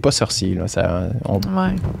 Ouais. Mais c'est pas sorcier. Là. Ça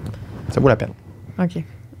vaut la peine. OK.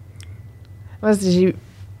 Moi,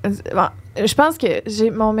 je pense que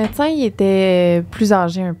mon médecin, il était plus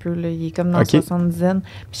âgé un peu. Là. Il est comme dans 70 ans.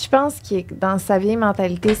 Puis je pense qu'il est dans sa vieille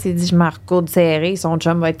mentalité, il s'est dit, je m'arcoude serré, son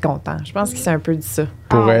chum va être content. Je pense qu'il s'est un peu dit ça.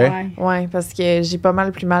 Pour vrai? Oui, parce que j'ai pas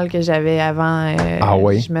mal plus mal que j'avais avant.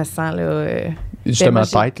 Je me sens là... Justement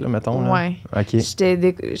tête, là, mettons. Oui.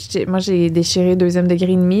 OK. Moi, j'ai déchiré 2e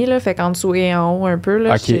degré et demi, là, fait qu'en dessous et en haut un peu,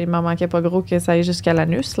 là, il m'en manquait pas gros que ça aille jusqu'à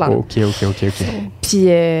l'anus, là. OK. Puis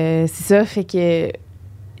c'est ça, fait que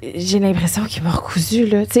j'ai l'impression qu'il m'a recousu,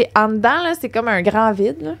 là. Tu sais, en dedans, là, c'est comme un grand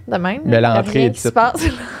vide, là, de même. Mais l'entrée... Rien qui se passe.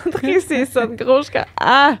 L'entrée, c'est ça de gros, c'est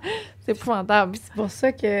épouvantable. C'est pour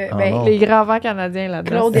ça que... les grands vents canadiens,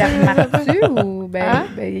 là-dedans. Claude, y remarques-tu ou...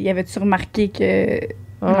 y avait-tu remarqué que...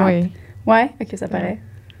 Oui. Ouais, OK, ça paraît.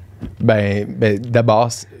 Ben d'abord,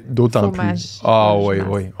 d'autant plus.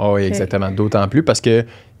 Oui, exactement. D'autant plus parce que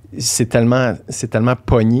c'est tellement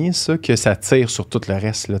pogné, ça, que ça tire sur tout le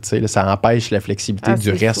reste. Là, ça empêche la flexibilité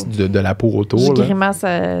du reste de la peau autour. Je grimace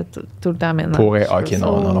tout le temps maintenant. OK,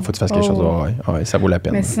 non, faut que tu fasses quelque chose. Ouais, ça vaut la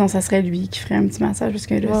peine. Mais sinon, ça serait lui qui ferait un petit massage, parce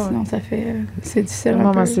que là, sinon, ça fait... c'est difficile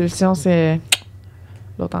Moi, ma solution, c'est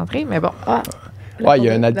l'autre entrée, mais bon. Il y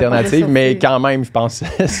a une alternative, mais quand même, je pense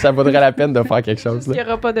que ça vaudrait la peine de faire quelque chose. Il n'y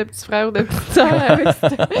aura pas de petit frère ou de petite soeur avec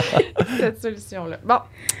cette solution-là. Bon.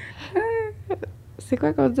 C'est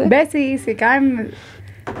quoi qu'on dit? Ben, c'est quand même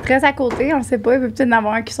très à côté. On ne sait pas. Il peut peut-être en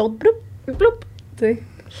avoir un qui saute. Ploup, ploup. Tu sais.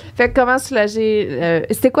 Fait que comment soulager...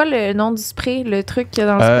 c'était quoi le nom du spray, le truc qu'il y a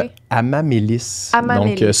dans le spray? Amamélis.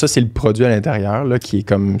 Donc, ça, c'est le produit à l'intérieur là, qui est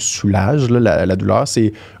comme soulage là, la douleur.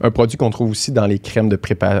 C'est un produit qu'on trouve aussi dans les crèmes de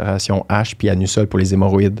préparation H puis Anusol pour les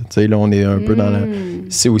hémorroïdes. Tu sais, là, on est un peu dans la...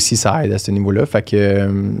 C'est aussi, ça aide à ce niveau-là. Fait que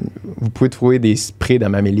vous pouvez trouver des sprays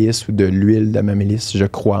d'Amamélis ou de l'huile d'Amamélis, je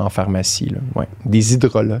crois, en pharmacie. Là. Ouais. Des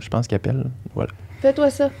hydrolats, je pense qu'ils appellent. Voilà. Fais-toi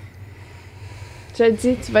ça. Je te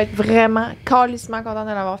dis, tu vas être vraiment calissement content de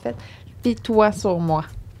l'avoir fait. Fie-toi sur moi.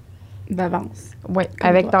 D'avance. Oui,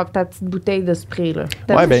 avec ta petite bouteille de spray. Là.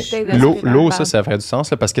 L'eau, ça ferait du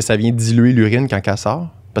sens là, parce que ça vient diluer l'urine quand elle sort.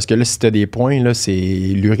 Parce que là, si tu as des points, là,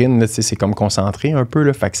 l'urine, là, c'est comme concentré un peu,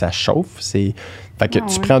 là, fait que ça chauffe. Fait que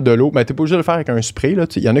tu prends de l'eau. Mais tu n'es pas obligé de le faire avec un spray.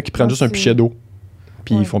 Il y en a qui prennent juste un pichet d'eau.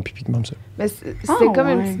 Puis ils font pipi comme ça. Mais c'est comme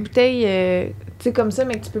une petite bouteille, tu sais, comme ça,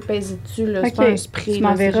 mais que tu peux peser dessus. Là. C'est pas un spray. Tu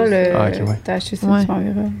m'enverras le... T'as acheté ça, tu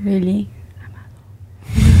m'enverras les liens.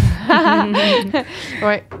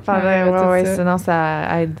 Oui, sinon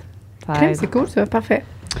ça aide. C'est cool, ça. Parfait.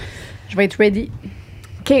 Je vais être ready.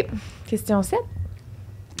 OK. Question 7.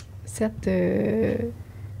 7...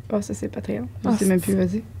 ça, c'est Patreon. Je sais même plus,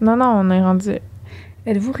 vas-y. Non, on est rendu...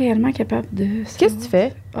 Êtes-vous réellement capable de... Qu'est-ce que tu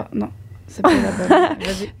fais? Non. C'est pas la bonne.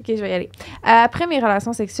 Vas-y. OK, je vais y aller. Après mes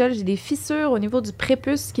relations sexuelles, j'ai des fissures au niveau du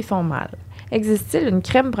prépuce qui font mal. Existe-t-il une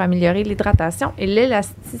crème pour améliorer l'hydratation et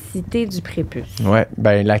l'élasticité du prépuce? Oui,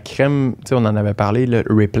 bien, la crème, tu sais, on en avait parlé, le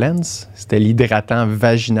réponds, c'était l'hydratant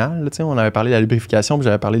vaginal. Tu sais, on avait parlé de la lubrification, puis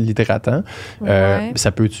j'avais parlé de l'hydratant.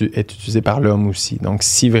 Ça peut être utilisé par l'homme aussi. Donc,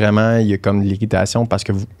 si vraiment il y a comme de l'irritation parce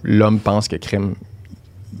que l'homme pense que crème,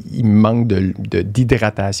 il manque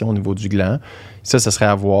d'hydratation au niveau du gland, ça serait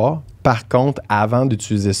à voir. Par contre, avant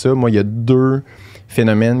d'utiliser ça, moi, il y a 2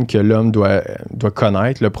 phénomènes que l'homme doit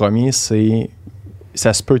connaître. Le premier, c'est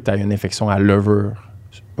ça se peut que tu aies une infection à levure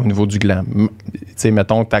au niveau du gland. Tu sais,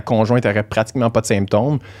 mettons que ta conjointe n'aurait pratiquement pas de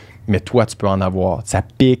symptômes, mais toi, tu peux en avoir. Ça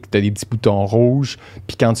pique, tu as des petits boutons rouges,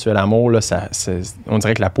 puis quand tu fais l'amour, là, on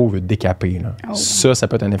dirait que la peau veut décaper. Là. Ça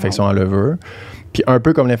peut être une infection à levure. Puis un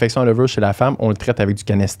peu comme l'infection à levure chez la femme, on le traite avec du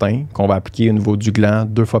canestin qu'on va appliquer au niveau du gland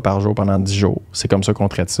 2 fois par jour pendant 10 jours. C'est comme ça qu'on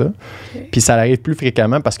traite ça. Okay. Puis ça arrive plus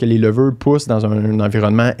fréquemment parce que les levures poussent dans un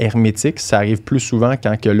environnement hermétique. Ça arrive plus souvent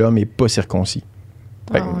quand que l'homme n'est pas circoncis.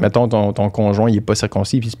 Mettons, ton conjoint, il n'est pas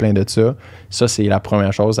circoncis puis il se plaint de ça. Ça, c'est la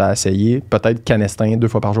première chose à essayer. Peut-être canestin 2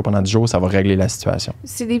 fois par jour pendant 10 jours, ça va régler la situation.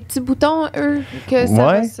 C'est des petits boutons, eux, que ça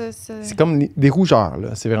va c'est comme des rougeurs, là.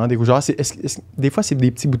 C'est vraiment des rougeurs. Des fois, c'est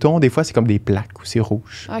des petits boutons. Des fois, c'est comme des plaques ou c'est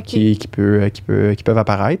rouge qui peuvent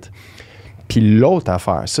apparaître. Puis l'autre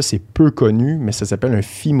affaire, ça, c'est peu connu, mais ça s'appelle un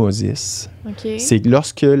phimosis. Okay. C'est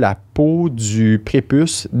lorsque la peau du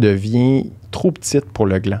prépuce devient trop petite pour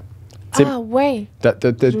le gland. Oui. Tu as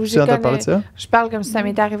parlé de ça? Je parle comme si ça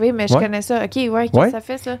m'était arrivé, mais je connais ça. OK, qu'est-ce que ça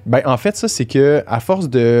fait, ça? Ben, en fait, ça, c'est qu'à force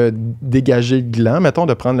de dégager le gland, mettons,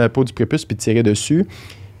 de prendre la peau du prépuce puis de tirer dessus,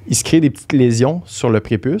 il se crée des petites lésions sur le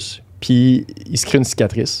prépuce, puis il se crée une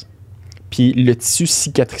cicatrice. Puis le tissu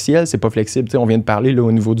cicatriciel, c'est pas flexible. T'sais, on vient de parler là,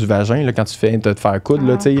 au niveau du vagin, là, quand tu fais te faire coudre,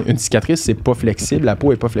 là, une cicatrice, c'est pas flexible. La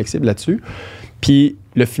peau est pas flexible là-dessus. Puis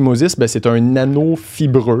le phimosis, ben, c'est un anneau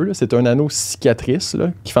fibreux, là, c'est un anneau cicatrice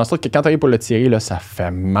là, qui fait en sorte que quand tu arrives pour le tirer, là, ça fait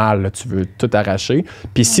mal, là, tu veux tout arracher.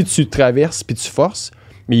 Puis si tu traverses puis tu forces,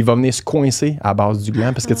 mais il va venir se coincer à base du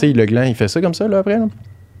gland. Parce que le gland, il fait ça comme ça là, après. Là.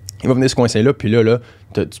 Il va venir se coincer là, puis là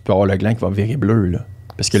tu peux avoir le gland qui va virer bleu. Là.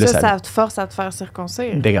 Parce que là, ça te force à te faire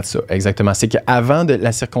circoncire. Regarde ça, exactement. C'est qu'avant de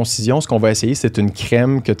la circoncision, ce qu'on va essayer, c'est une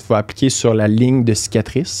crème que tu vas appliquer sur la ligne de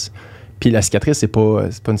cicatrice. Puis la cicatrice, c'est pas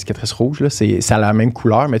une cicatrice rouge, là. Ça a la même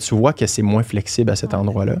couleur, mais tu vois que c'est moins flexible à cet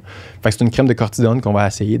endroit-là. Fait que c'est une crème de cortisone qu'on va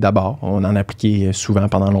essayer d'abord. On en a appliqué souvent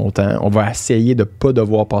pendant longtemps. On va essayer de ne pas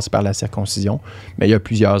devoir passer par la circoncision. Mais il y a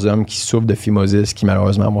plusieurs hommes qui souffrent de phimosis qui,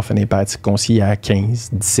 malheureusement, vont finir par être circoncis à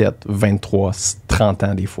 15, 17, 23, 30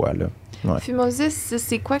 ans des fois, là. Ouais. Phimosis,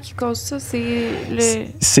 c'est quoi qui cause ça?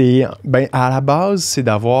 À la base, c'est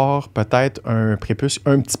d'avoir peut-être un prépuce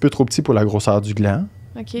un petit peu trop petit pour la grosseur du gland.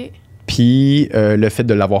 OK. Puis le fait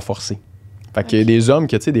de l'avoir forcé. Fait qu'il y a des hommes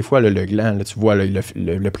que, tu sais, des fois, le gland, là, tu vois,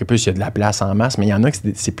 le prépuce, il y a de la place en masse, mais il y en a que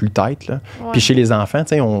c'est plus tête, là. Ouais. Puis chez les enfants,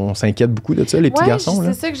 tu sais, on s'inquiète beaucoup de ça, les petits garçons,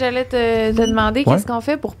 là. C'est ça que j'allais te demander. Qu'est-ce qu'on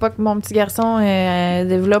fait pour pas que mon petit garçon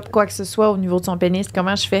développe quoi que ce soit au niveau de son pénis?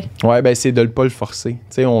 Comment je fais? Oui, ben c'est de ne pas le forcer. Tu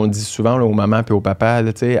sais, on dit souvent là, aux mamans et aux papas,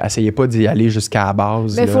 tu sais, essayez pas d'y aller jusqu'à la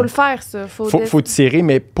base. Mais il faut le faire, ça. Faut tirer,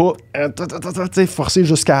 mais pas forcer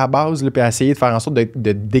jusqu'à la base, puis essayer de faire en sorte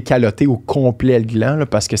de décaloter au complet le gland, là,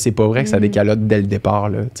 parce que c'est pas vrai que ça décalote dès le départ.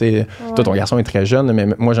 Là. Toi, ton garçon est très jeune, mais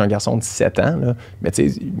moi, j'ai un garçon de 7 ans. Là, mais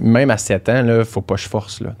même à 7 ans, il faut pas que je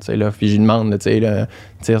force. Là, puis je lui demande,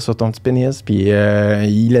 tire sur ton petit pénis, puis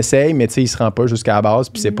il essaye, mais il se rend pas jusqu'à la base,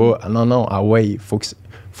 puis c'est pas, non, il faut que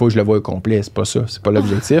je le voie au complet, c'est pas ça, c'est pas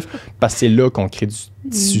l'objectif, parce que c'est là qu'on crée du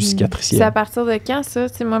tissu cicatriciel. C'est à partir de quand, ça?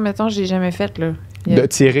 T'sais, moi, mettons, j'ai jamais fait, là. De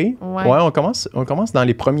tirer? Ouais, on commence dans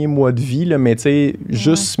les premiers mois de vie, là, mais tu sais,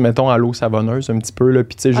 juste, mettons, à l'eau savonneuse un petit peu, là,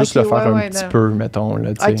 puis tu sais, juste le faire un petit peu, mettons,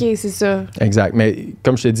 là, OK, c'est ça. Exact, mais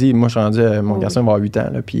comme je t'ai dit, moi, je suis rendu, mon garçon va avoir 8 ans,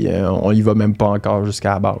 là, puis on y va même pas encore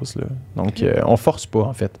jusqu'à la base, là. Donc, on force pas,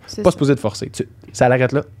 en fait. C'est pas supposé de forcer. Ça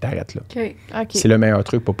l'arrête là, t'arrêtes là. OK. C'est le meilleur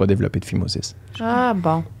truc pour pas développer de phimosis. Ah,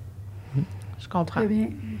 bon. Je comprends. Très bien.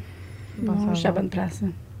 Bon, je suis à la bonne place, là.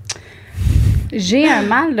 J'ai un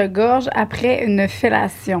mal de gorge après une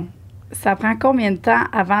fellation. Ça prend combien de temps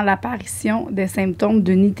avant l'apparition des symptômes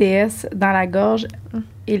d'une ITS dans la gorge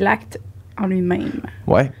et l'acte en lui-même?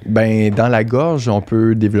 Oui, bien, dans la gorge, on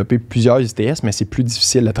peut développer plusieurs ITS, mais c'est plus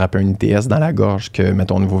difficile d'attraper un ITS dans la gorge que,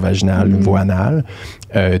 mettons, au niveau vaginal, au niveau anal.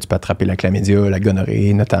 Tu peux attraper la chlamydia, la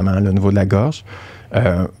gonorrhée, notamment au niveau de la gorge.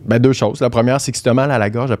 Deux choses. La première, c'est que si tu as mal à la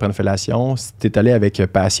gorge après une fellation, si tu es allé avec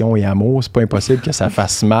passion et amour, c'est pas impossible que ça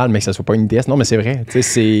fasse mal, mais que ça soit pas une ITS. Non, mais c'est vrai.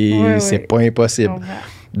 C'est pas impossible.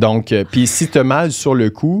 Donc, puis si tu as mal sur le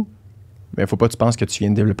coup, il ne faut pas que tu penses que tu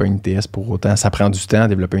viens de développer une ITS pour autant. Ça prend du temps à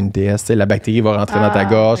développer une ITS. La bactérie va rentrer dans ta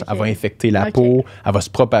gorge, elle va infecter la peau, elle va se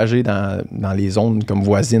propager dans les zones comme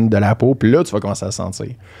voisines de la peau, puis là, tu vas commencer à le sentir.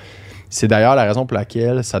 C'est d'ailleurs la raison pour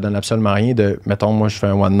laquelle ça donne absolument rien de, mettons, moi, je fais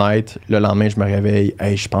un one night, le lendemain, je me réveille,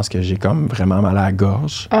 hey, je pense que j'ai comme vraiment mal à la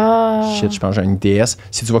gorge. Shit, je pense que j'ai une ITS.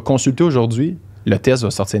 Si tu vas consulter aujourd'hui, le test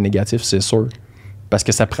va sortir négatif, c'est sûr. Parce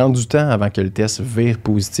que ça prend du temps avant que le test vire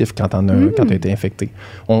positif quand tu as été infecté.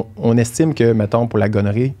 On estime que, mettons, pour la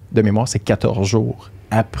gonorrhée, de mémoire, c'est 14 jours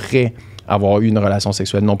après avoir eu une relation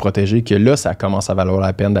sexuelle non protégée, que là, ça commence à valoir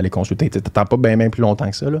la peine d'aller consulter. Tu n'attends pas bien plus longtemps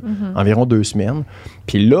que ça, là. Environ 2 semaines.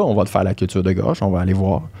 Puis là, on va te faire la culture de gorge, on va aller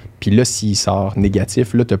voir. Puis là, s'il sort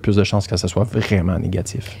négatif, là, tu as plus de chances que ça soit vraiment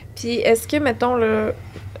négatif. Puis est-ce que, mettons, là,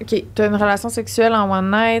 OK, tu as une relation sexuelle en one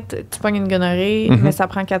night, tu pognes une gonorrhée, mais ça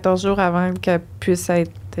prend 14 jours avant qu'elle puisse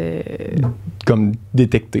être... Comme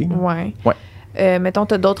détectée. Ouais. Mettons,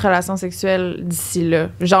 tu as d'autres relations sexuelles d'ici là,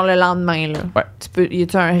 genre le lendemain. Là. Ouais. Y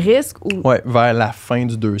a-tu un risque? Oui, vers la fin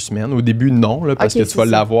du 2 semaines. Au début, non, là, parce que tu vas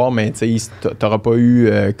l'avoir, mais tu n'auras pas eu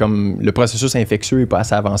comme le processus infectieux n'est pas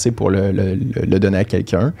assez avancé pour le donner à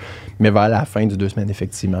quelqu'un. Mais vers la fin du 2 semaines,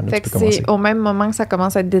 effectivement, là, fait tu peux que commencer. C'est au même moment que ça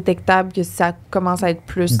commence à être détectable que ça commence à être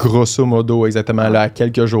plus. Grosso modo, exactement. Là, à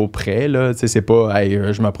quelques jours près, là, c'est pas hey,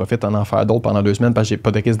 je m'en profite en faire d'autres pendant 2 semaines parce que j'ai pas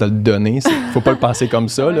de risque de le donner. Faut pas le penser comme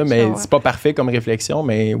ça, là, mais c'est pas parfait comme réflexion,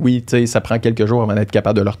 mais oui, ça prend quelques jours avant d'être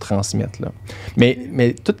capable de le retransmettre. Là.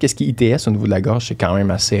 Mais tout ce qui est ITS au niveau de la gorge, c'est quand même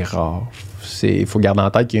assez rare. Il faut garder en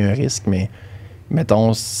tête qu'il y a un risque, mais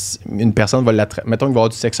mettons, une personne va mettons qu'il va avoir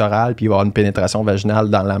du sexe oral puis il va avoir une pénétration vaginale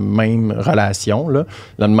dans la même relation, là,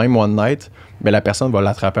 dans le même one night, mais la personne va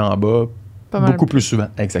l'attraper en bas beaucoup plus souvent,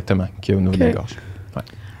 exactement, qu'au niveau de la gorge. Ouais.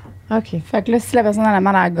 OK. Fait que là, si la personne a la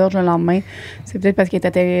mal à la gorge le lendemain, c'est peut-être parce qu'elle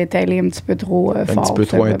était allée un petit peu trop fort. Un petit peu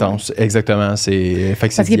trop intense. Exactement. Parce qu'il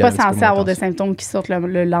n'est pas censé avoir de symptômes qui sortent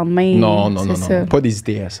le lendemain. Non. Pas des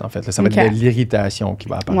ITS, en fait. Là, ça va être de l'irritation qui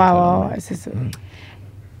va apparaître. Ouais, c'est ça.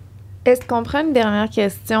 Est-ce qu'on prend une dernière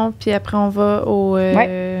question, puis après on va au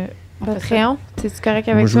Patreon? C'est-tu correct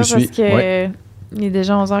avec ça? Parce que il est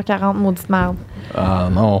déjà 11h40, maudite merde. Ah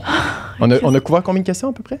non. On a couvert combien de questions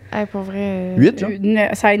à peu près? Pour vrai... 8, genre?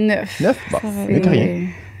 Ça va être 9. 9? Bon, c'est rien.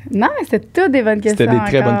 Non, c'était toutes des bonnes questions. C'était des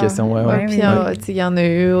très bonnes questions, ouais. Puis il y en a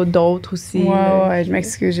eu d'autres aussi. Ouais, je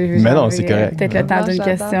m'excuse. Mais non, c'est correct. Peut-être le temps d'une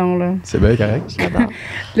question, là. C'est bien correct. J'adore.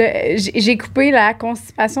 J'ai coupé la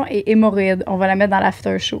constipation et hémorroïdes. On va la mettre dans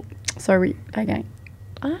l'after show. Sorry, la gang.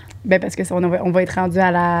 Parce que on va être rendu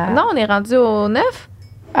à la... Non, on est rendu au 9.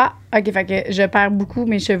 Ah, OK, fait que je perds beaucoup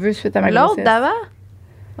mes cheveux suite à ma grossesse. L'autre d'avant?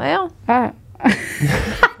 Voyons. Ah.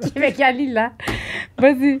 OK, mais Kali, là.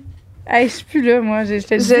 Vas-y. Hey, je suis plus là, moi.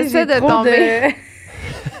 J'essaie de tomber.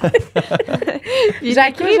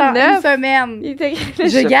 J'accuse genre 9. une semaine.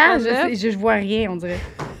 Je garde, je vois rien, on dirait.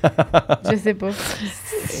 Je sais pas.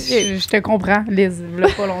 Je te comprends, Lise. Il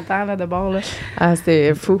pas longtemps, là, de bord. Là. Ah,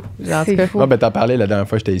 c'était fou. C'est fou. Ah, ben, t'en parlais la dernière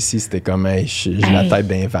fois que j'étais ici, c'était comme, j'ai la tête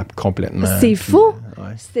d'un vape complètement. C'est fou.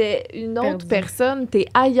 Ouais. C'était une autre personne. T'es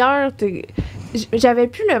ailleurs. J'avais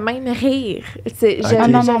plus le même rire.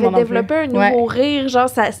 J'avais développé un nouveau rire. Genre,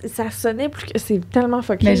 ça sonnait plus que... C'est tellement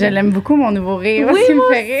fucké. Mais je l'aime beaucoup, mon nouveau rire. Oui, il me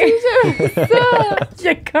moi fait rire. aussi, j'aime ça. Il y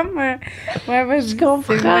a comme... moi, je comprends.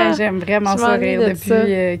 C'est vrai, j'aime vraiment ça rire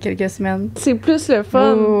depuis quelques semaines. C'est plus le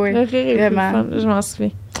fun. Oui, le rire est vraiment. plus le fun. Je m'en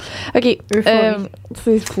souviens. OK.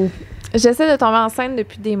 C'est fou. J'essaie de tomber enceinte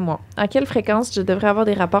depuis des mois. À quelle fréquence je devrais avoir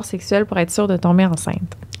des rapports sexuels pour être sûre de tomber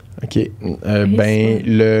enceinte? OK.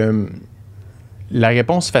 La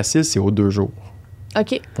réponse facile, c'est aux 2 jours.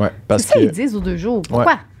 OK. Ouais, parce c'est ça, ils disent aux 2 jours.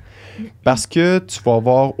 Pourquoi? Ouais. Parce que tu vas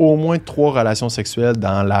avoir au moins 3 relations sexuelles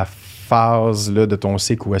dans la phase là, de ton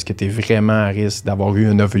cycle où est-ce que tu es vraiment à risque d'avoir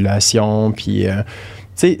eu une ovulation. Puis, tu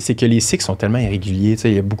sais, c'est que les cycles sont tellement irréguliers. Tu sais,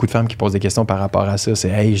 il y a beaucoup de femmes qui posent des questions par rapport à ça. C'est,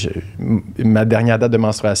 hey, ma dernière date de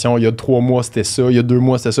menstruation, il y a 3 mois, c'était ça. Il y a 2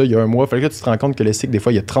 mois, c'était ça. Il y a 1 mois. Fait que là, tu te rends compte que les cycles, des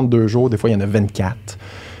fois, il y a 32 jours. Des fois, il y en a 24.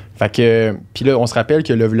 Fait que, puis là, on se rappelle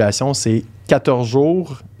que l'ovulation, c'est 14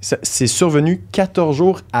 jours. C'est survenu 14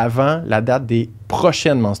 jours avant la date des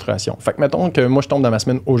prochaines menstruations. Fait que, mettons que moi, je tombe dans ma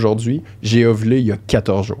semaine aujourd'hui, j'ai ovulé il y a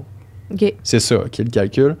 14 jours. OK. C'est ça qui est le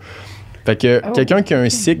calcul. Fait que quelqu'un qui a un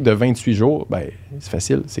cycle de 28 jours, ben c'est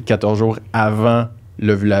facile. C'est 14 jours avant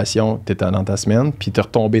l'ovulation, tu es dans ta semaine, puis tu es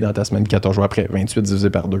retombé dans ta semaine 14 jours après. 28 divisé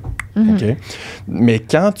par 2. OK? Mais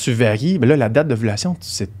quand tu varies, ben là, la date d'ovulation,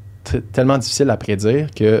 c'est tellement difficile à prédire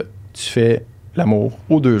que tu fais l'amour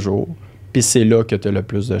aux 2 jours, puis c'est là que tu as le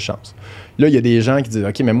plus de chance. Là, il y a des gens qui disent «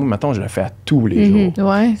 OK, mais moi, mettons, je le fais à tous les jours. »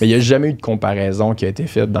 Ouais. Mais il n'y a jamais eu de comparaison qui a été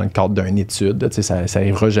faite dans le cadre d'une étude. Tu sais, ça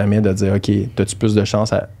n'arrivera jamais de dire « OK, as-tu plus de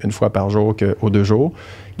chance à 1 fois par jour qu'aux 2 jours? »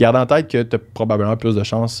 Garde en tête que tu as probablement plus de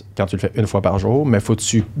chance quand tu le fais 1 fois par jour, mais il faut que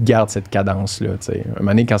tu gardes cette cadence-là. Tu sais. Un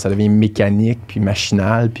moment donné, quand ça devient mécanique, puis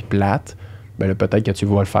machinal, puis plate, ben là, peut-être que tu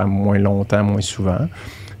vas le faire moins longtemps, moins souvent.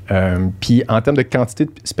 Puis en termes de quantité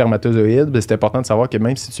de spermatozoïdes, ben, c'est important de savoir que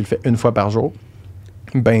même si tu le fais 1 fois par jour,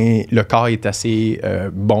 ben le corps est assez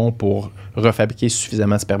bon pour refabriquer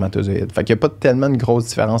suffisamment de spermatozoïdes. Fait qu'il n'y a pas tellement de grosse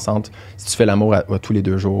différence entre si tu fais l'amour à tous les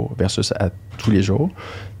 2 jours versus à tous les jours.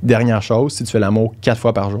 Dernière chose, si tu fais l'amour 4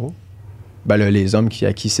 fois par jour, ben là, les hommes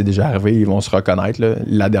à qui c'est déjà arrivé, ils vont se reconnaître. Là.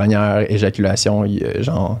 La dernière éjaculation,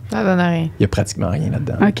 ça donne rien. Il n'y a pratiquement rien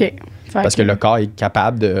là-dedans. OK. Parce que le corps est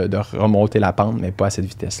capable de remonter la pente, mais pas à cette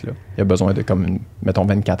vitesse-là. Il a besoin de, mettons,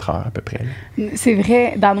 24 heures à peu près. Là. C'est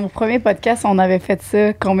vrai, dans nos premiers podcasts, on avait fait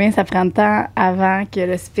ça. Combien ça prend de temps avant que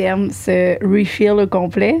le sperme se refill au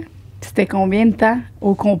complet? C'était combien de temps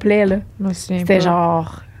au complet, là? Moi aussi. C'était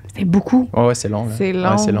genre... C'était beaucoup. Ouais, c'est long. Là. C'est long.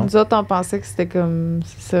 Ouais, c'est long. Nous autres, on pensait que c'était comme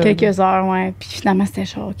ça. Quelques heures, ouais. Puis finalement, c'était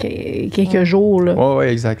genre quelques jours, là.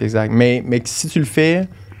 Ouais, exact. Mais si tu le fais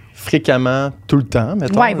fréquemment, tout le temps,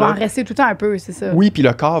 mettons. Ouais, il va en rester tout le temps un peu, c'est ça. Oui, puis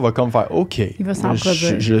le corps va comme faire, OK, il va s'en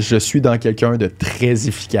produire. Je suis dans quelqu'un de très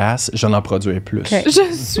efficace, j'en en produirai plus. Okay.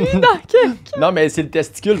 Je suis dans quelqu'un. Non, mais c'est le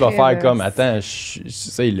testicule va faire comme, attends,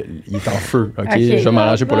 il est en feu, OK? Je vais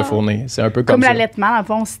m'arranger pour le fourner. C'est un peu comme ça. Comme l'allaitement, en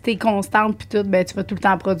fond, si t'es constante puis tout, ben tu vas tout le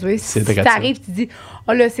temps produire. Si très t'arrives, tu dis,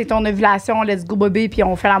 oh là, c'est ton ovulation, let's go bébé, puis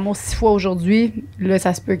on fait l'amour 6 fois aujourd'hui, là,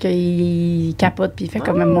 ça se peut qu'il capote puis il fait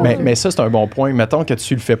comme même mais ça, c'est un bon point. Mettons que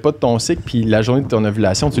tu le fais pas de ton cycle, puis la journée de ton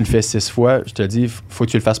ovulation, tu le fais 6 fois, je te dis, faut que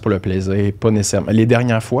tu le fasses pour le plaisir, pas nécessairement. Les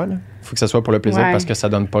dernières fois, il faut que ça soit pour le plaisir parce que ça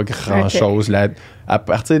donne pas grand-chose. Okay. À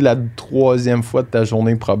partir de la 3e fois de ta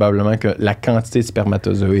journée, probablement que la quantité de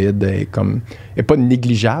spermatozoïdes est pas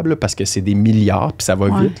négligeable parce que c'est des milliards, puis ça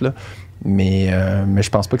va vite, là. Mais je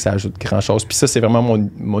pense pas que ça ajoute grand-chose. Puis ça, c'est vraiment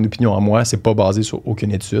mon opinion à moi. C'est pas basé sur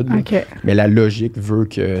aucune étude. Okay. Mais la logique veut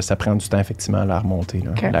que ça prenne du temps, effectivement, à la remonter,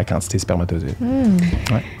 la quantité de spermatozoïdes.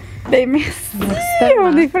 Ouais. Ben, merci.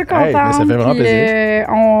 On est full contents. Ça fait vraiment plaisir.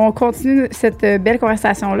 On continue cette belle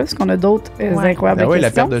conversation-là, parce qu'on a d'autres incroyables questions. Oui,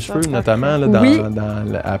 la perte de cheveux, notamment,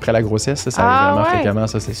 là, après la grossesse, ça arrive vraiment fréquemment.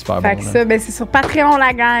 Ça, c'est super fait bon. Que ça, ben, c'est sur Patreon,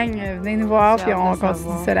 la gang. Venez nous voir, puis on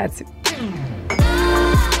continue ça là-dessus.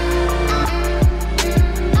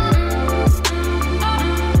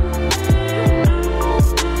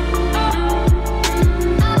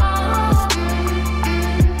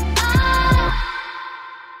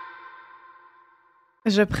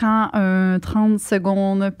 Je prends 30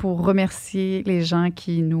 secondes pour remercier les gens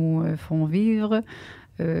qui nous font vivre.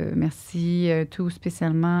 Merci tout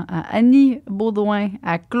spécialement à Annie Baudouin,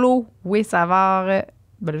 à Chloé Savard.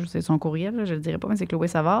 Ben là, je sais son courriel, là, je ne le dirai pas, mais c'est Chloé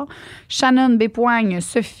Savard. Shannon Bépoigne,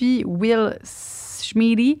 Sophie Will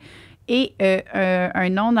Schmiedy et un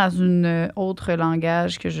nom dans un autre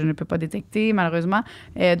langage que je ne peux pas détecter, malheureusement.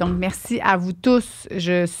 Donc, merci à vous tous.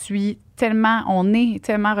 On est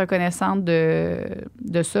tellement reconnaissante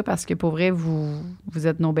de ça parce que pour vrai, vous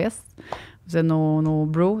êtes nos bestes. Vous êtes nos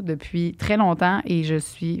bros depuis très longtemps et je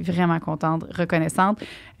suis vraiment contente, reconnaissante.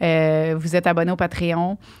 Vous êtes abonnés au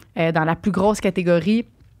Patreon dans la plus grosse catégorie.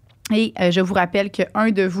 Et je vous rappelle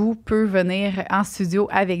qu'un de vous peut venir en studio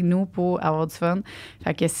avec nous pour avoir du fun.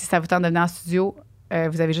 Fait que si ça vous tente de venir en studio,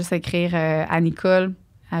 vous avez juste à écrire à Nicole,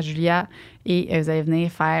 à Julia, et vous allez venir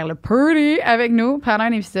faire le party avec nous pendant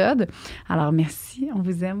un épisode. Alors, merci, on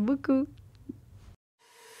vous aime beaucoup.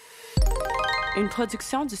 Une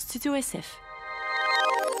production du Studio SF.